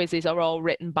and the quizzes are all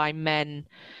written by men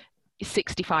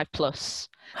 65 plus.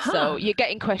 So you're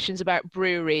getting questions about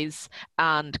breweries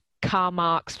and car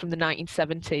marks from the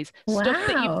 1970s, stuff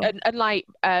that and like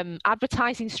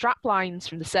advertising strap lines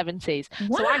from the 70s.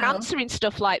 So I'm answering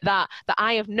stuff like that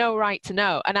I have no right to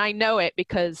know, and I know it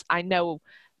because I know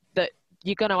that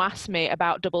you're going to ask me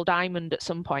about Double Diamond at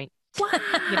some point.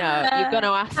 You know, you're going to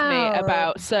ask me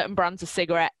about certain brands of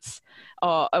cigarettes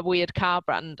or a weird car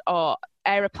brand or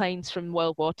aeroplanes from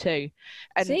World War II.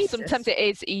 And sometimes it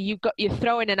is you're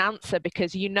throwing an answer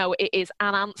because you know it is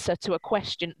an answer to a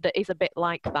question that is a bit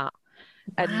like that.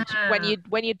 And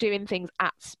when you're doing things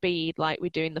at speed, like we're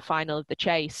doing the final of the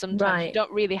chase, sometimes you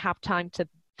don't really have time to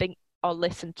think or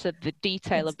listen to the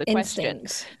detail of the question.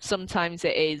 Sometimes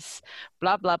it is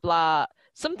blah blah blah,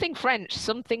 something French,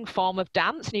 something form of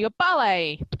dance, and you go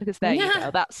ballet, because there you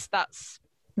go. That's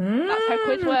how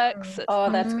quiz works. Oh,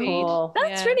 that's cool.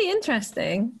 That's really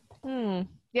interesting.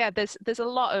 Yeah, there's a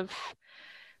lot of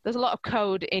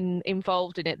code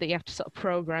involved in it that you have to sort of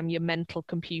program your mental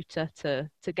computer to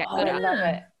get good at. I love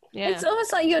it. Yeah. It's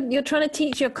almost like you're trying to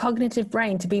teach your cognitive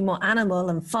brain to be more animal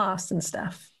and fast and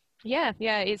stuff. Yeah,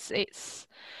 it's.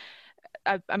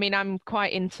 I mean, I'm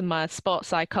quite into my sports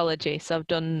psychology, so I've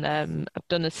done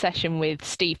a session with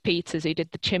Steve Peters, who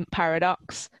did the chimp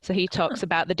paradox. So he talks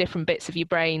about the different bits of your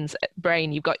brain.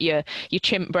 You've got your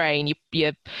chimp brain,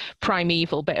 your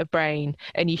primeval bit of brain,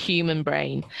 and your human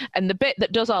brain. And the bit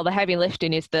that does all the heavy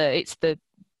lifting is the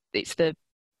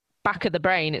back of the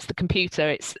brain. It's the computer.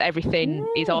 It's everything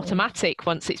is automatic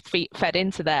once it's fed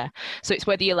into there. So it's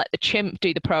whether you let the chimp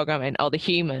do the programming or the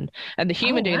human. And the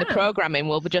human doing the programming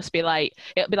will just be like,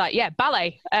 it'll be like, yeah,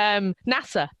 ballet,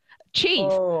 NASA,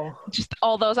 cheese. Just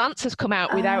all those answers come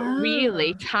out without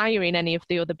really tiring any of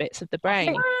the other bits of the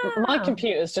brain. My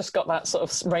computer's just got that sort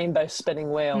of rainbow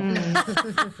spinning wheel.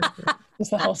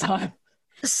 It's the whole time.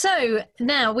 So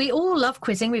now we all love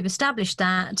quizzing, we've established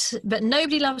that, but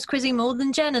nobody loves quizzing more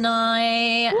than Jen and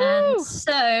I. Woo! And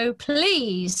so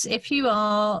please, if you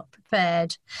are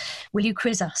prepared, will you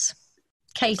quiz us?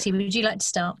 Katie, would you like to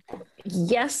start?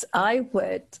 Yes, I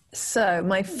would. So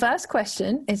my first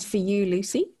question is for you,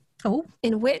 Lucy. Oh.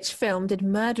 In which film did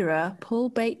murderer Paul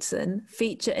Bateson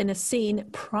feature in a scene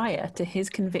prior to his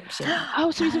conviction? Oh,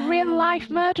 so he's a real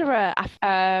life murderer.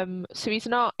 So he's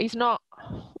not.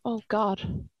 Oh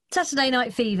God. Saturday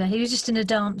Night Fever. He was just in a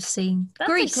dance scene. That's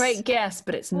Grease. a great guess,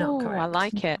 but it's not correct. I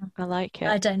like it.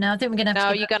 I don't know. I think we're gonna have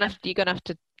to. No, you're gonna have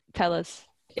to tell us.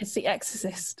 It's The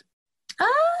Exorcist.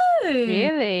 Oh,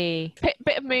 really?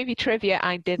 Bit of movie trivia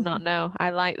I did not know. I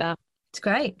like that. It's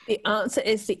great. The answer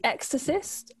is The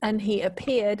Exorcist, and he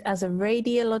appeared as a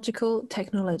radiological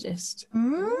technologist.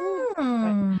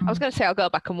 I was going to say I'll go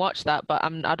back and watch that, but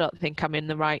I don't think I'm in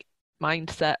the right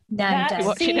mindset. No,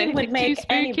 that scene would make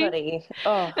anybody.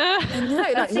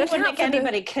 That scene would make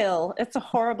anybody kill. It's a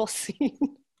horrible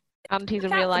scene. And he's a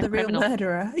real life criminal.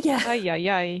 Murderer. Yeah.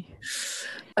 Ay.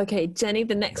 Okay, Jenny.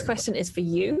 The next question is for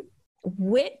you.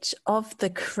 Which of the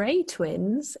Cray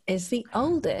twins is the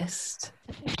oldest?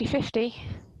 50-50,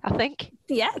 I think.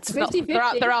 Yeah, it's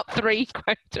 50-50. There are three.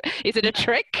 Is it a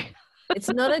trick? It's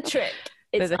not a trick.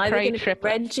 It's either going to be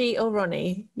Reggie or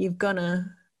Ronnie. You've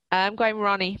gonna. I'm going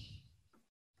Ronnie.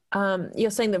 You're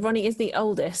saying that Ronnie is the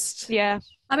oldest? Yeah.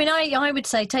 I mean, I would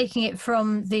say, taking it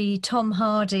from the Tom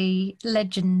Hardy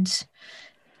Legend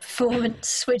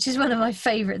performance, which is one of my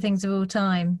favourite things of all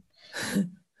time.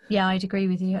 Yeah, I'd agree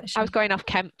with you, actually. I was going off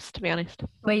Kemp's, to be honest.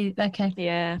 Okay.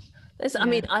 Yeah. I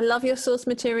mean, I love your source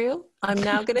material. I'm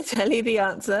now going to tell you the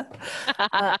answer.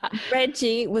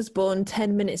 Reggie was born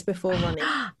 10 minutes before Ronnie.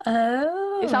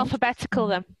 Oh. It's alphabetical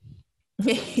then.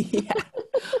 Yeah.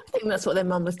 I think that's what their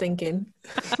mum was thinking.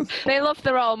 They love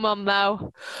their old mum,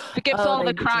 though. Forgives all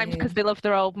the crimes because they love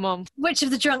their old mum. Which of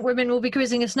the drunk women will be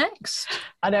quizzing us next?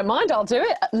 I don't mind, I'll do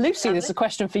it. Lucy, this is a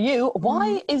question for you.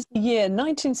 Why is the year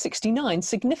 1969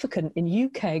 significant in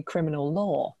UK criminal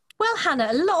law? Well, Hannah,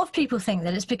 a lot of people think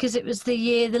that it's because it was the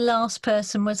year the last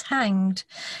person was hanged.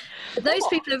 But those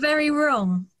people are very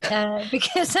wrong,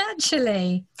 because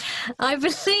actually, I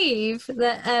believe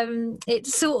that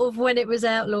it's sort of when it was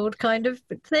outlawed kind of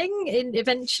thing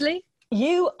eventually.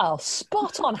 You are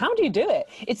spot on. How do you do it?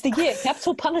 It's the year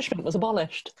capital punishment was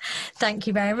abolished. Thank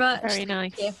you very much. Very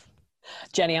nice.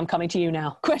 Jenny, I'm coming to you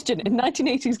now. Question. In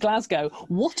 1980s Glasgow,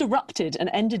 what erupted and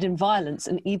ended in violence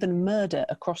and even murder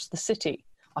across the city?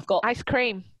 I've got... Ice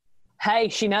cream. Hey,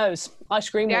 she knows. Ice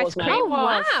cream The wars, ice mate. cream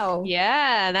wars. wow.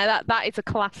 Yeah, no, that is a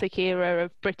classic era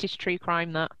of British true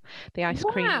crime, that. The ice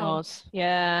cream wars.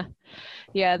 Yeah.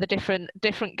 Yeah, the different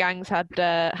gangs had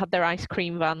their ice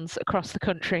cream vans across the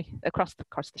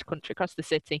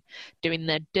city, doing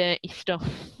their dirty stuff.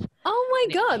 Oh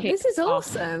my God, this is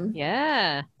awesome.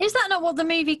 Yeah. Is that not what the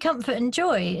movie Comfort and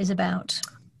Joy is about?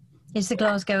 Is the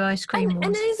Glasgow ice cream wars?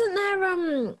 And isn't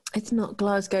there it's not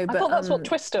Glasgow, but I thought that's what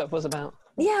Twister was about.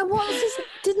 Yeah, what's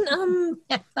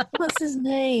his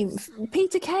name?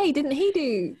 Peter Kay, didn't he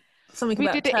do something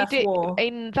about turf war?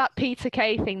 In that Peter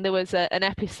Kay thing, there was an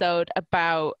episode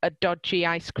about a dodgy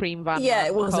ice cream van. Yeah,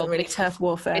 it wasn't really turf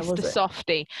warfare, was it? Mr.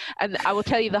 Softy. And I will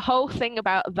tell you, the whole thing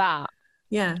about that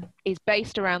is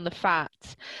based around the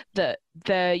fact that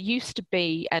there used to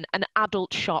be an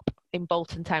adult shop in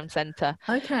Bolton Town Centre,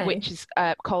 which is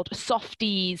called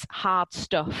Softy's Hard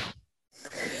Stuff.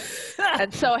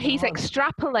 And so he's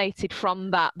extrapolated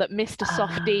from that Mr.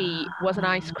 Softy was an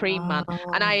ice cream man,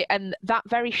 and that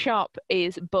very shop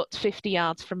is but 50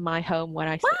 yards from my home where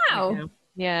I sit right now.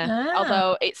 Yeah,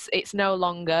 although it's no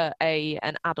longer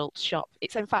an adult shop.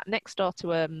 It's in fact next door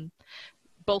to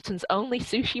Bolton's only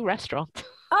sushi restaurant.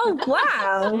 Oh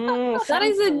wow, that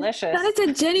is delicious. That is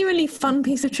a genuinely fun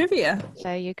piece of trivia.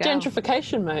 There you go.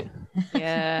 Gentrification, mate.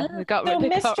 Yeah, we got rid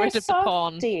of the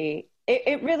porn.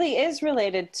 It really is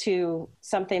related to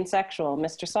something sexual,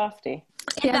 Mr. Softy.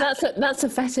 Yeah, that's a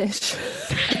fetish.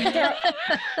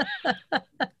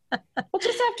 Well,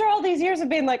 just after all these years of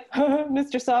being like,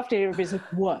 Mr. Softy, everybody's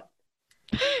like, what?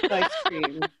 Ice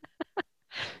cream.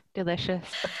 Delicious.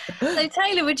 So,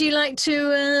 Taylor, would you like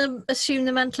to assume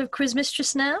the mantle of quiz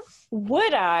mistress now?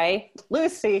 Would I?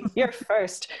 Lucy, your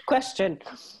first question.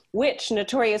 Which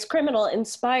notorious criminal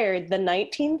inspired the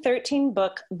 1913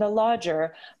 book The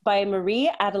Lodger by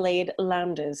Marie Adelaide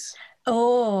Lowndes?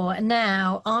 Oh,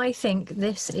 now I think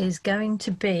this is going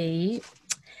to be...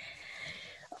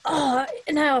 Oh,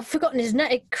 now I've forgotten his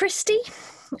name. Christie?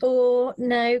 Or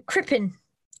no, Crippen.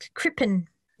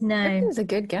 No. Crippen's a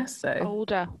good guess, though.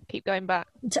 Older. Keep going back.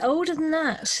 It's older than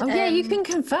that. Oh, yeah, you can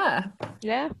confer.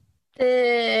 Yeah.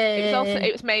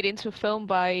 It was made into a film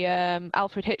by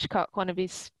Alfred Hitchcock. One of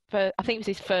his, I think it was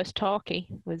his first talkie.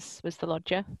 Was The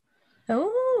Lodger.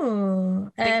 Oh,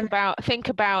 think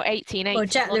about 1880. Or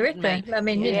Jack the Ripper. I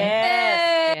mean,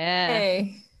 yeah.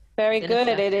 Very good.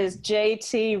 It is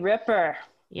J.T. Ripper.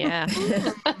 Yeah.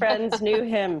 Friends knew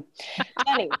him.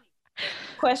 Jenny,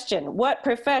 question. What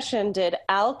profession did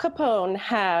Al Capone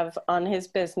have on his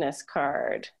business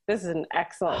card? This is an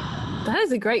excellent. That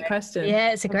is a great question.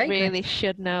 Yeah, it's a great question. I really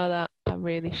should know that. I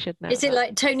really should know. Is it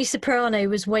like Tony Soprano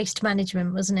was waste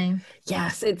management, wasn't he?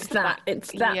 Yes, it's that.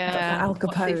 It's that. Yeah. Al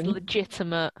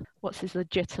Capone. What's his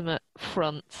legitimate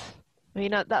front? I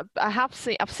mean,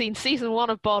 I've seen season 1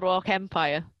 of Boardwalk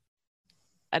Empire,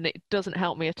 and it doesn't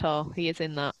help me at all. He is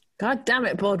in that. God damn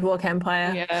it, Boardwalk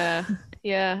Empire. Yeah,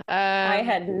 yeah. I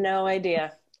had no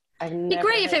idea. It'd be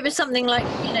great if it was something like,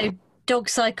 dog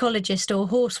psychologist or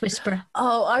horse whisperer.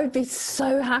 Oh, I would be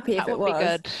so happy if it was.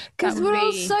 Good. Because we're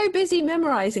all so busy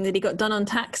memorising that he got done on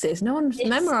taxes. No one's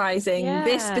memorising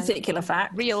this particular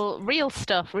fact. Real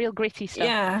stuff, real gritty stuff.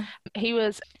 Yeah. He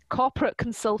was corporate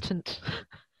consultant.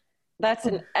 That's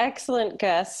an excellent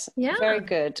guess. Yeah. Very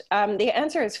good. The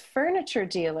answer is furniture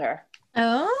dealer.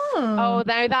 Oh,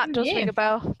 no, that does ring a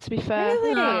bell, to be fair.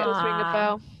 Really? That does ring a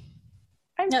bell.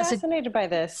 I'm fascinated by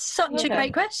this. Such a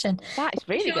great question. That is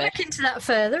really good. We'll look into that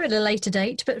further at a later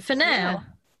date, but for now,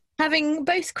 having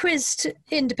both quizzed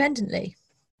independently,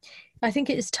 I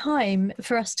think it's time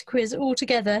for us to quiz all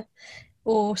together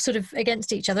or sort of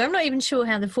against each other. I'm not even sure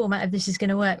how the format of this is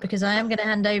going to work, because I am going to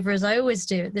hand over, as I always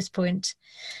do at this point,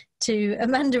 to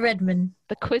Amanda Redman.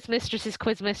 The quiz mistress is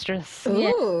quiz mistress. Ooh.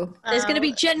 Yeah. There's going to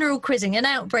be general quizzing, an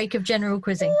outbreak of general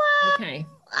quizzing. Well, okay.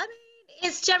 I mean,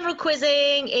 it's general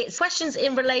quizzing. It's questions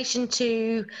in relation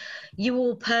to you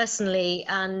all personally,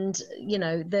 and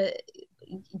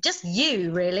just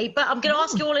you really. But I'm going to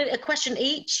ask you all a question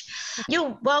each.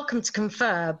 You're welcome to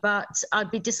confer, but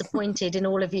I'd be disappointed in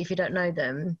all of you if you don't know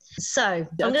them. So I'm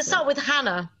going to start with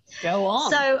Hannah. Go on.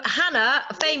 So Hannah,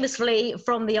 famously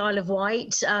from the Isle of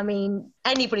Wight, I mean,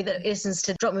 anybody that listens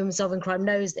to Drop Women Solving Crime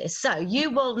knows this. So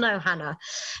you will know, Hannah,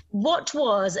 what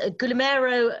was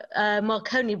Guglielmo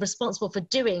Marconi responsible for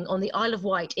doing on the Isle of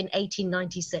Wight in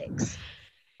 1896?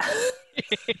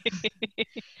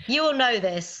 You will know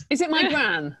this. Is it my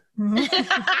gran?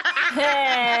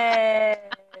 Hey.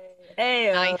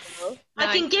 Hey, Nice.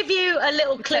 I can give you a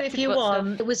little clue if you Protected butt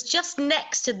want. It was just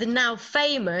next to the now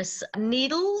famous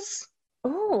Needles.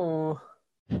 Oh.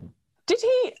 Did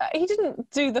he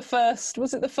didn't do the first,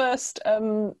 was it the first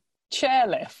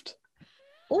chairlift?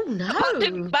 Oh, no.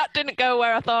 That didn't go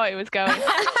where I thought it was going.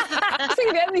 I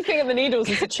think the only thing at the Needles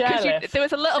is the chairlift. There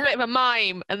was a little bit of a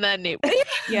mime, and then it went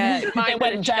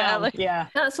down. chairlift. Yeah.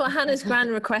 That's what Hannah's gran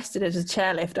requested as a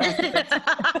chairlift afterwards.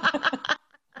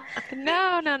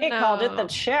 No. He called it the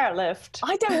chairlift.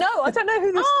 I don't know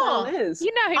who this man is.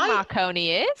 You know who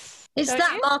Marconi is? Is don't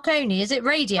that you? Marconi? Is it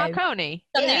radio? Marconi.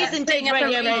 It is indeed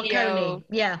Radio radio. Marconi.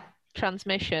 Yeah.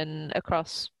 Transmission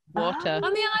across water.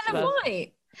 On the Isle of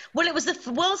Wight. Well, it was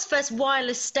the world's first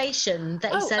wireless station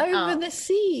that he set over up. the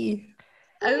sea.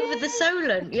 Over the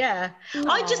Solent, yeah.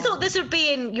 I just thought this would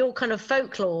be in your kind of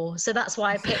folklore, so that's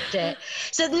why I picked it.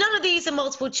 So none of these are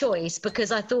multiple choice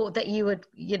because I thought that you would,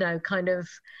 kind of...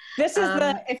 This is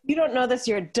if you don't know this,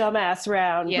 you're a dumbass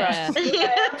round. Yeah. And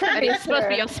it's supposed to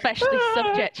be your specialty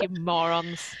subject, you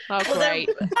morons. Oh, great.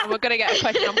 And we're going to get a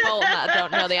question on Bolton that I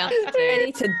don't know the answer to.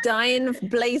 Ready to die in a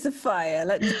blaze of fire.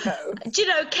 Let's go. Do you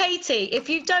know, Katie, if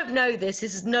you don't know this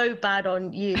is no bad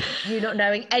on you not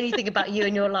knowing anything about you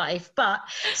and your life. But,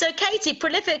 so Katie,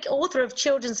 prolific author of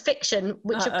children's fiction,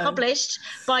 which are published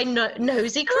by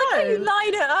Nosy Crow. You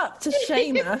line it up to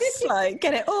shame us. Like,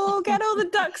 get all the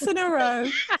ducks in a row.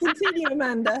 Continue,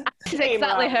 Amanda. This is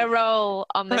exactly her role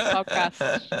on this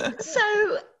podcast.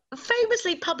 So,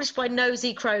 famously published by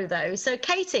Nosy Crow, though. So,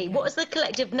 Katie, what is the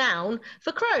collective noun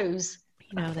for crows?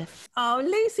 You know this. Oh,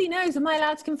 Lucy knows. Am I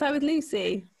allowed to confer with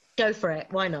Lucy? Go for it.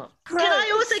 Why not? Crows. Can I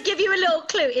also give you a little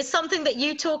clue? It's something that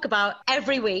you talk about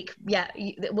every week. Yeah,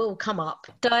 it will come up.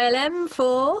 Dial M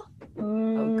for...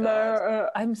 Oh, God.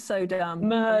 I'm so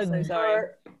dumb. I'm so sorry.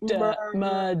 A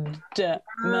murder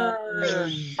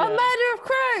of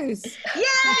crows.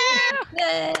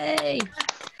 Yay!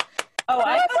 Oh,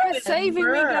 I'm saving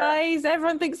me, guys.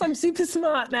 Everyone thinks I'm super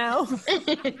smart now.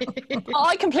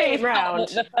 I completely forgot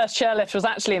that the first chairlift was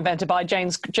actually invented by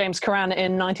James Curran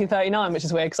in 1939, which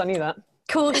is weird because I knew that.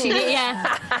 Of course you did,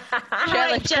 yeah.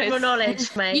 Great general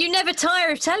knowledge, mate. You never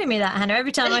tire of telling me that, Hannah.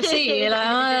 Every time I see you, you're like,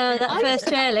 oh, that first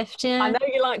chairlift, yeah. I know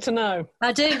you like to know.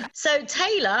 I do. So,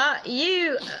 Taylor,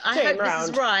 I hope this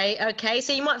is right, okay?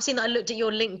 So you might have seen that I looked at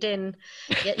your LinkedIn.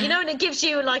 Yeah, and it gives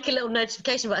you like a little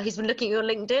notification about who's been looking at your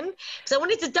LinkedIn. So I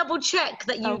wanted to double check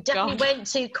that you definitely went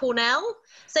to Cornell.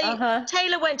 So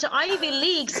Taylor went to Ivy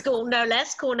League school, no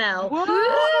less, Cornell.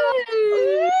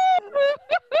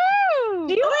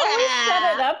 Do you always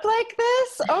set it up like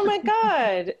this? Oh my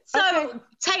God. So,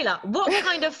 Taylor, what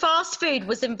kind of fast food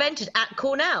was invented at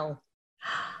Cornell?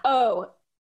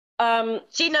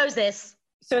 She knows this.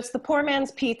 So it's the poor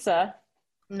man's pizza.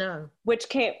 No. Which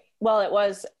it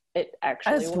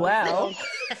actually as well.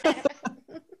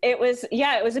 It was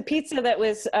a pizza that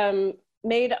was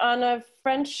made on a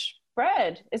French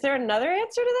bread. Is there another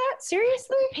answer to that?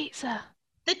 Seriously? Pizza.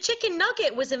 The chicken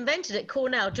nugget was invented at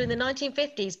Cornell during the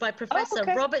 1950s by Professor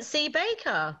Robert C.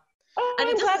 Baker. Oh, and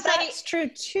I'm glad that's true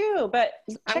too, but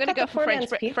I'm going to go for French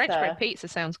bread pizza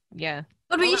sounds, yeah.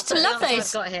 Well, we used to love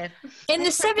those in the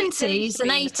 70s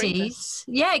and 80s.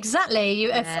 Yeah, exactly.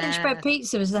 French bread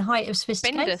pizza was the height of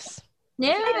sophistication. Findus.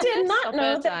 Yeah, I did not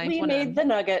know that we made the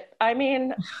nugget. I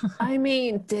mean,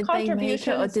 did they make it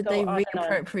or did they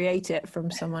reappropriate it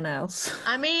from someone else?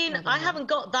 I mean, I haven't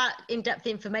got that in-depth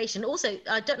information. Also,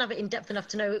 I don't have it in-depth enough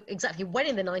to know exactly when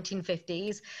in the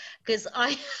 1950s, because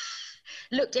I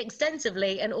looked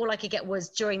extensively and all I could get was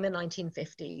during the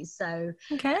 1950s. So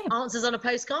answers on a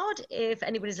postcard, if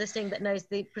anybody's listening that knows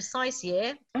the precise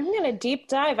year. I'm going to deep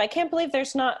dive. I can't believe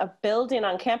there's not a building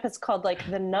on campus called like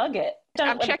the Nugget.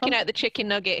 I'm checking out the chicken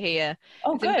nugget here.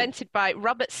 It's invented by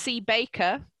Robert C.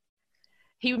 Baker.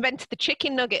 He invented the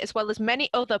chicken nugget as well as many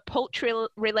other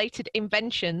poultry-related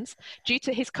inventions. Due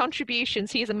to his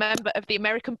contributions, he is a member of the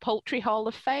American Poultry Hall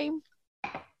of Fame.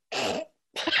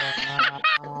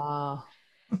 No,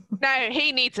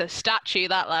 he needs a statue,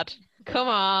 that lad. Come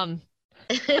on.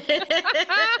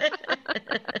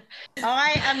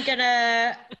 I am going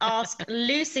to ask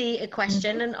Lucy a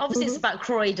question, and obviously it's about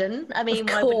Croydon. I mean,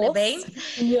 why wouldn't it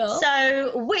be? Yeah.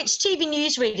 So, which TV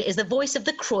newsreader is the voice of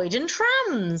the Croydon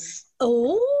Trams?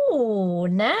 Oh,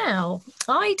 now,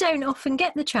 I don't often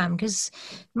get the tram because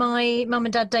my mum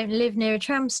and dad don't live near a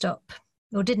tram stop,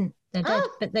 or didn't. They're dead,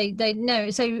 but they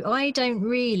know. So I don't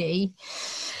really...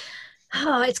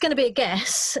 it's going to be a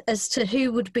guess as to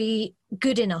who would be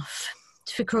good enough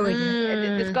for Croydon.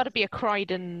 There's got to be a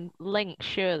Croydon link,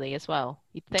 surely, as well,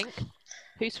 you'd think.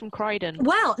 Who's from Croydon?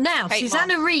 Well, now, Kate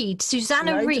Susanna Reid.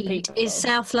 Susanna Loads of Reid people. is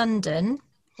South London.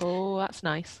 Oh, that's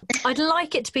nice. I'd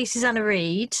like it to be Susanna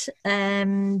Reid,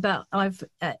 but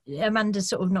Amanda's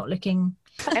sort of not looking.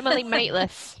 Emily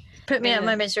Maitlis. Put me out of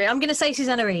my misery. I'm going to say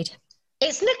Susanna Reid.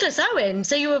 It's Nicholas Owen,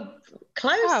 so you were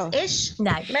close-ish.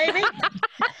 No. Maybe.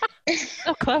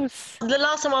 So close. The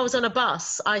last time I was on a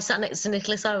bus, I sat next to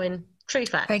Nicholas Owen. True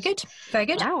fact. Very good. Very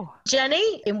good. Wow.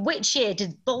 Jenny, in which year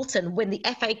did Bolton win the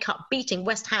FA Cup, beating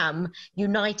West Ham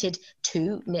United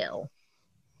 2-0?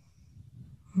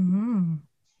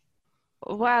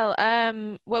 Well,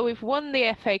 we've won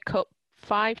the FA Cup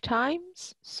 5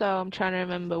 times, so I'm trying to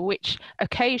remember which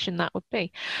occasion that would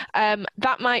be.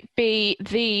 That might be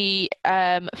the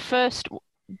first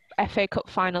FA Cup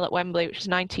final at Wembley, which was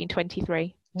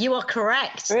 1923. You are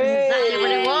correct. Exactly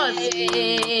what it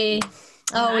was.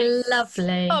 Oh, Nice.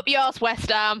 lovely. Up yours,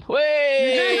 West Ham.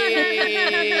 Way!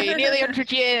 Nearly 100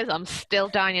 years. I'm still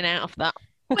dining out of that.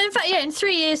 Well, in fact, in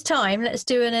 3 years' time, let's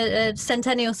do a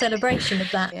centennial celebration of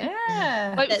that.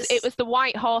 Yeah. Well, it was the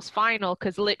White Horse final,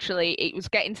 because literally it was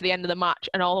getting to the end of the match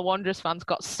and all the Wanderers fans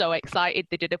got so excited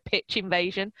they did a pitch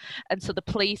invasion, and so the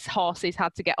police horses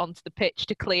had to get onto the pitch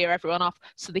to clear everyone off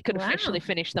so they could officially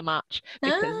finish the match,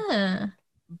 because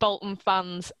Bolton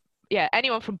fans,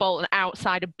 anyone from Bolton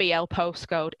outside of BL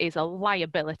postcode is a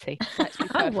liability. Let's be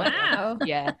perfectly honest.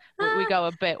 Yeah, we go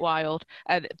a bit wild.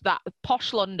 And that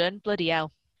posh London, bloody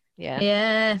hell.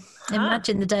 Yeah.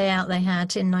 Imagine the day out they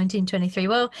had in 1923.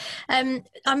 Well,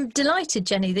 I'm delighted,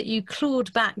 Jenny, that you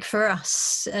clawed back for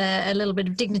us a little bit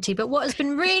of dignity. But what has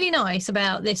been really nice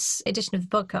about this edition of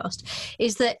the podcast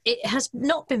is that it has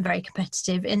not been very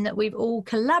competitive, in that we've all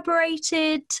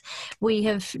collaborated, we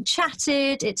have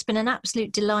chatted. It's been an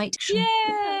absolute delight.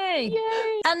 Yay!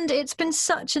 And it's been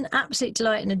such an absolute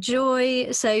delight and a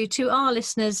joy. So to our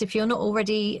listeners, if you're not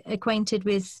already acquainted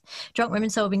with Drunk Women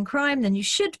Solving Crime, then you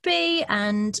should be.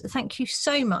 And thank you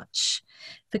so much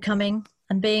for coming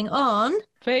and being on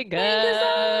Fingers.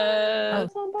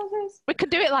 We could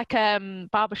do it like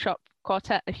barbershop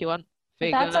quartet if you want.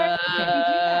 That's right.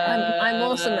 I'm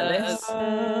awesome at this.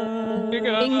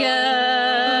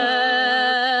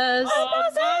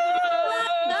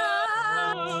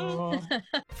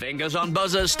 Fingers on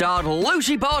Buzzers starred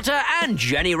Lucy Porter and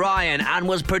Jenny Ryan and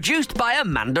was produced by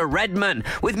Amanda Redman,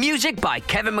 with music by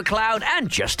Kevin MacLeod and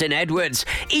Justin Edwards.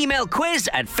 Email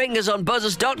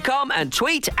quiz@fingersonbuzzers.com and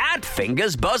tweet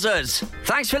 @fingersbuzzers.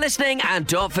 Thanks for listening, and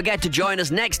don't forget to join us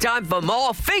next time for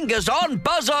more Fingers on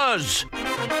Buzzers.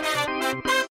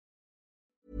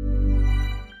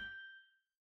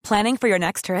 Planning for your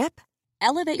next trip?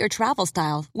 Elevate your travel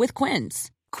style with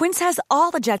Quince. Quince has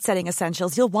all the jet-setting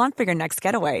essentials you'll want for your next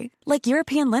getaway, like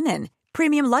European linen,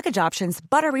 premium luggage options,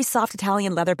 buttery soft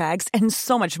Italian leather bags, and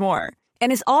so much more.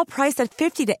 And is all priced at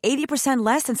 50 to 80%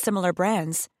 less than similar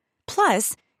brands.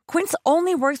 Plus, Quince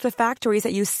only works with factories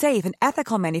that use safe and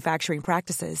ethical manufacturing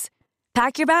practices.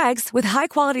 Pack your bags with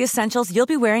high-quality essentials you'll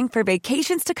be wearing for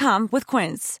vacations to come with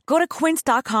Quince. Go to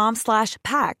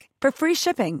quince.com/pack for free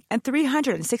shipping and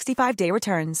 365-day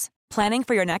returns. Planning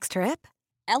for your next trip?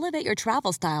 Elevate your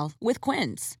travel style with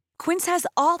Quince. Quince has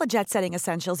all the jet-setting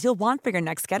essentials you'll want for your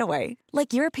next getaway,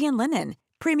 like European linen,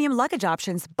 premium luggage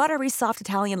options, buttery soft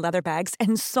Italian leather bags,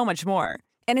 and so much more.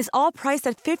 And is all priced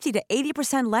at 50 to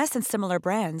 80% less than similar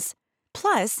brands.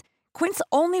 Plus, Quince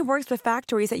only works with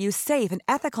factories that use safe and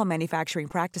ethical manufacturing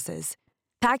practices.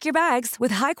 Pack your bags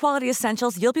with high-quality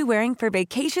essentials you'll be wearing for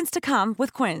vacations to come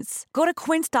with Quince. Go to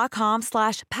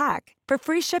quince.com/pack for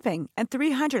free shipping and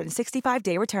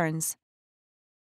 365-day returns.